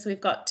conscious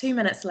we've got 2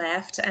 minutes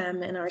left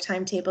in our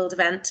timetabled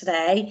event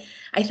today.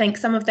 I think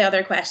some of the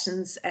other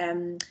questions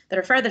that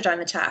are further down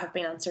the chat have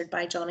been answered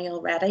by Jonny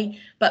already.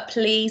 But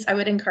please, I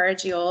would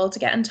encourage you all to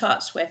get in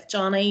touch with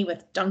Jonny,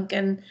 with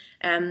Duncan.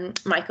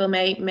 Michael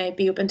may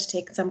be open to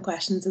take some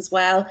questions as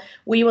well.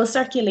 We will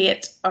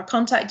circulate our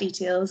contact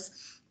details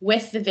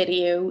with the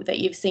video that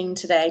you've seen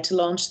today to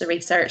launch the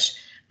research.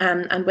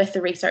 And with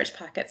the research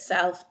pack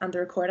itself and the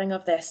recording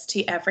of this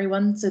to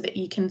everyone so that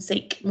you can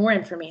seek more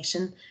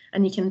information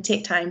and you can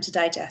take time to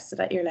digest it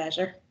at your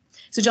leisure.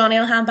 So Jonny,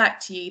 I'll hand back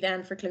to you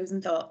then for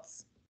closing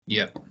thoughts.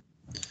 Yeah.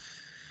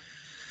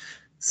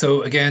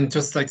 So again,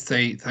 just like to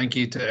say thank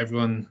you to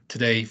everyone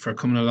today for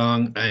coming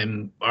along.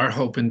 Our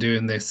hope in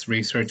doing this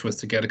research was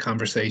to get a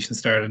conversation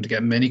started and to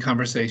get many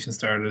conversations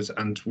started,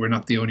 and we're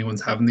not the only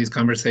ones having these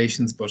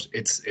conversations, but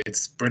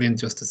it's brilliant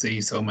just to see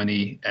so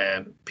many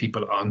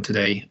people on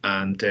today,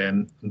 and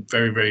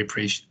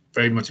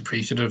very much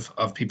appreciative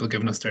of people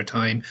giving us their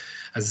time.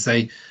 As I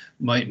say,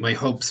 my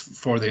hopes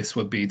for this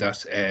would be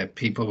that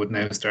people would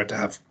now start to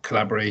have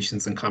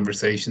collaborations and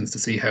conversations to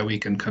see how we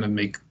can kind of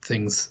make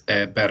things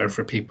better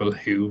for people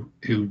who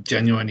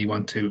genuinely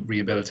want to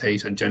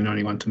rehabilitate and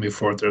genuinely want to move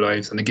forward their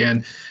lives. And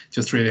again,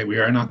 just really, we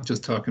are not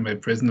just talking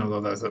about prison,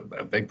 although that's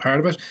a big part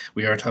of it.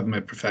 We are talking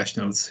about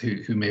professionals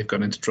who may have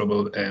gone into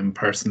trouble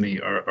personally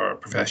or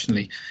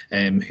professionally,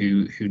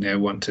 who now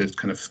want to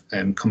kind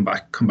of come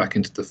back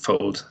into the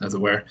fold, as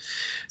it were.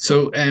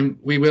 So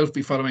we will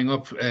be following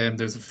up.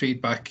 There's a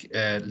feedback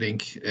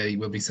link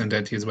will be sent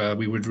out to you as well.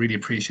 We would really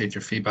appreciate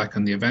your feedback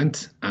on the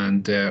event,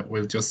 and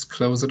we'll just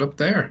close it up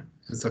there.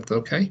 Is that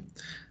okay?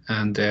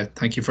 And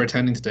thank you for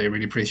attending today. I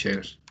really appreciate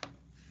it.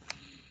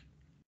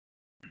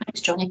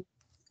 Thanks, Jonny.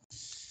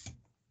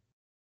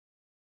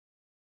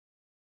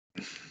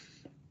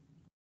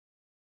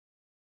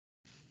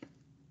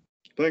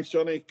 Thanks,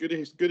 Jonny. Good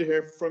to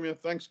hear from you.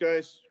 Thanks,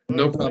 guys. Bye.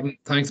 No problem.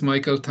 Thanks,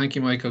 Michael. Thank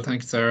you, Michael.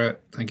 Thank you, Sarah.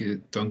 Thank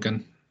you,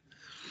 Duncan.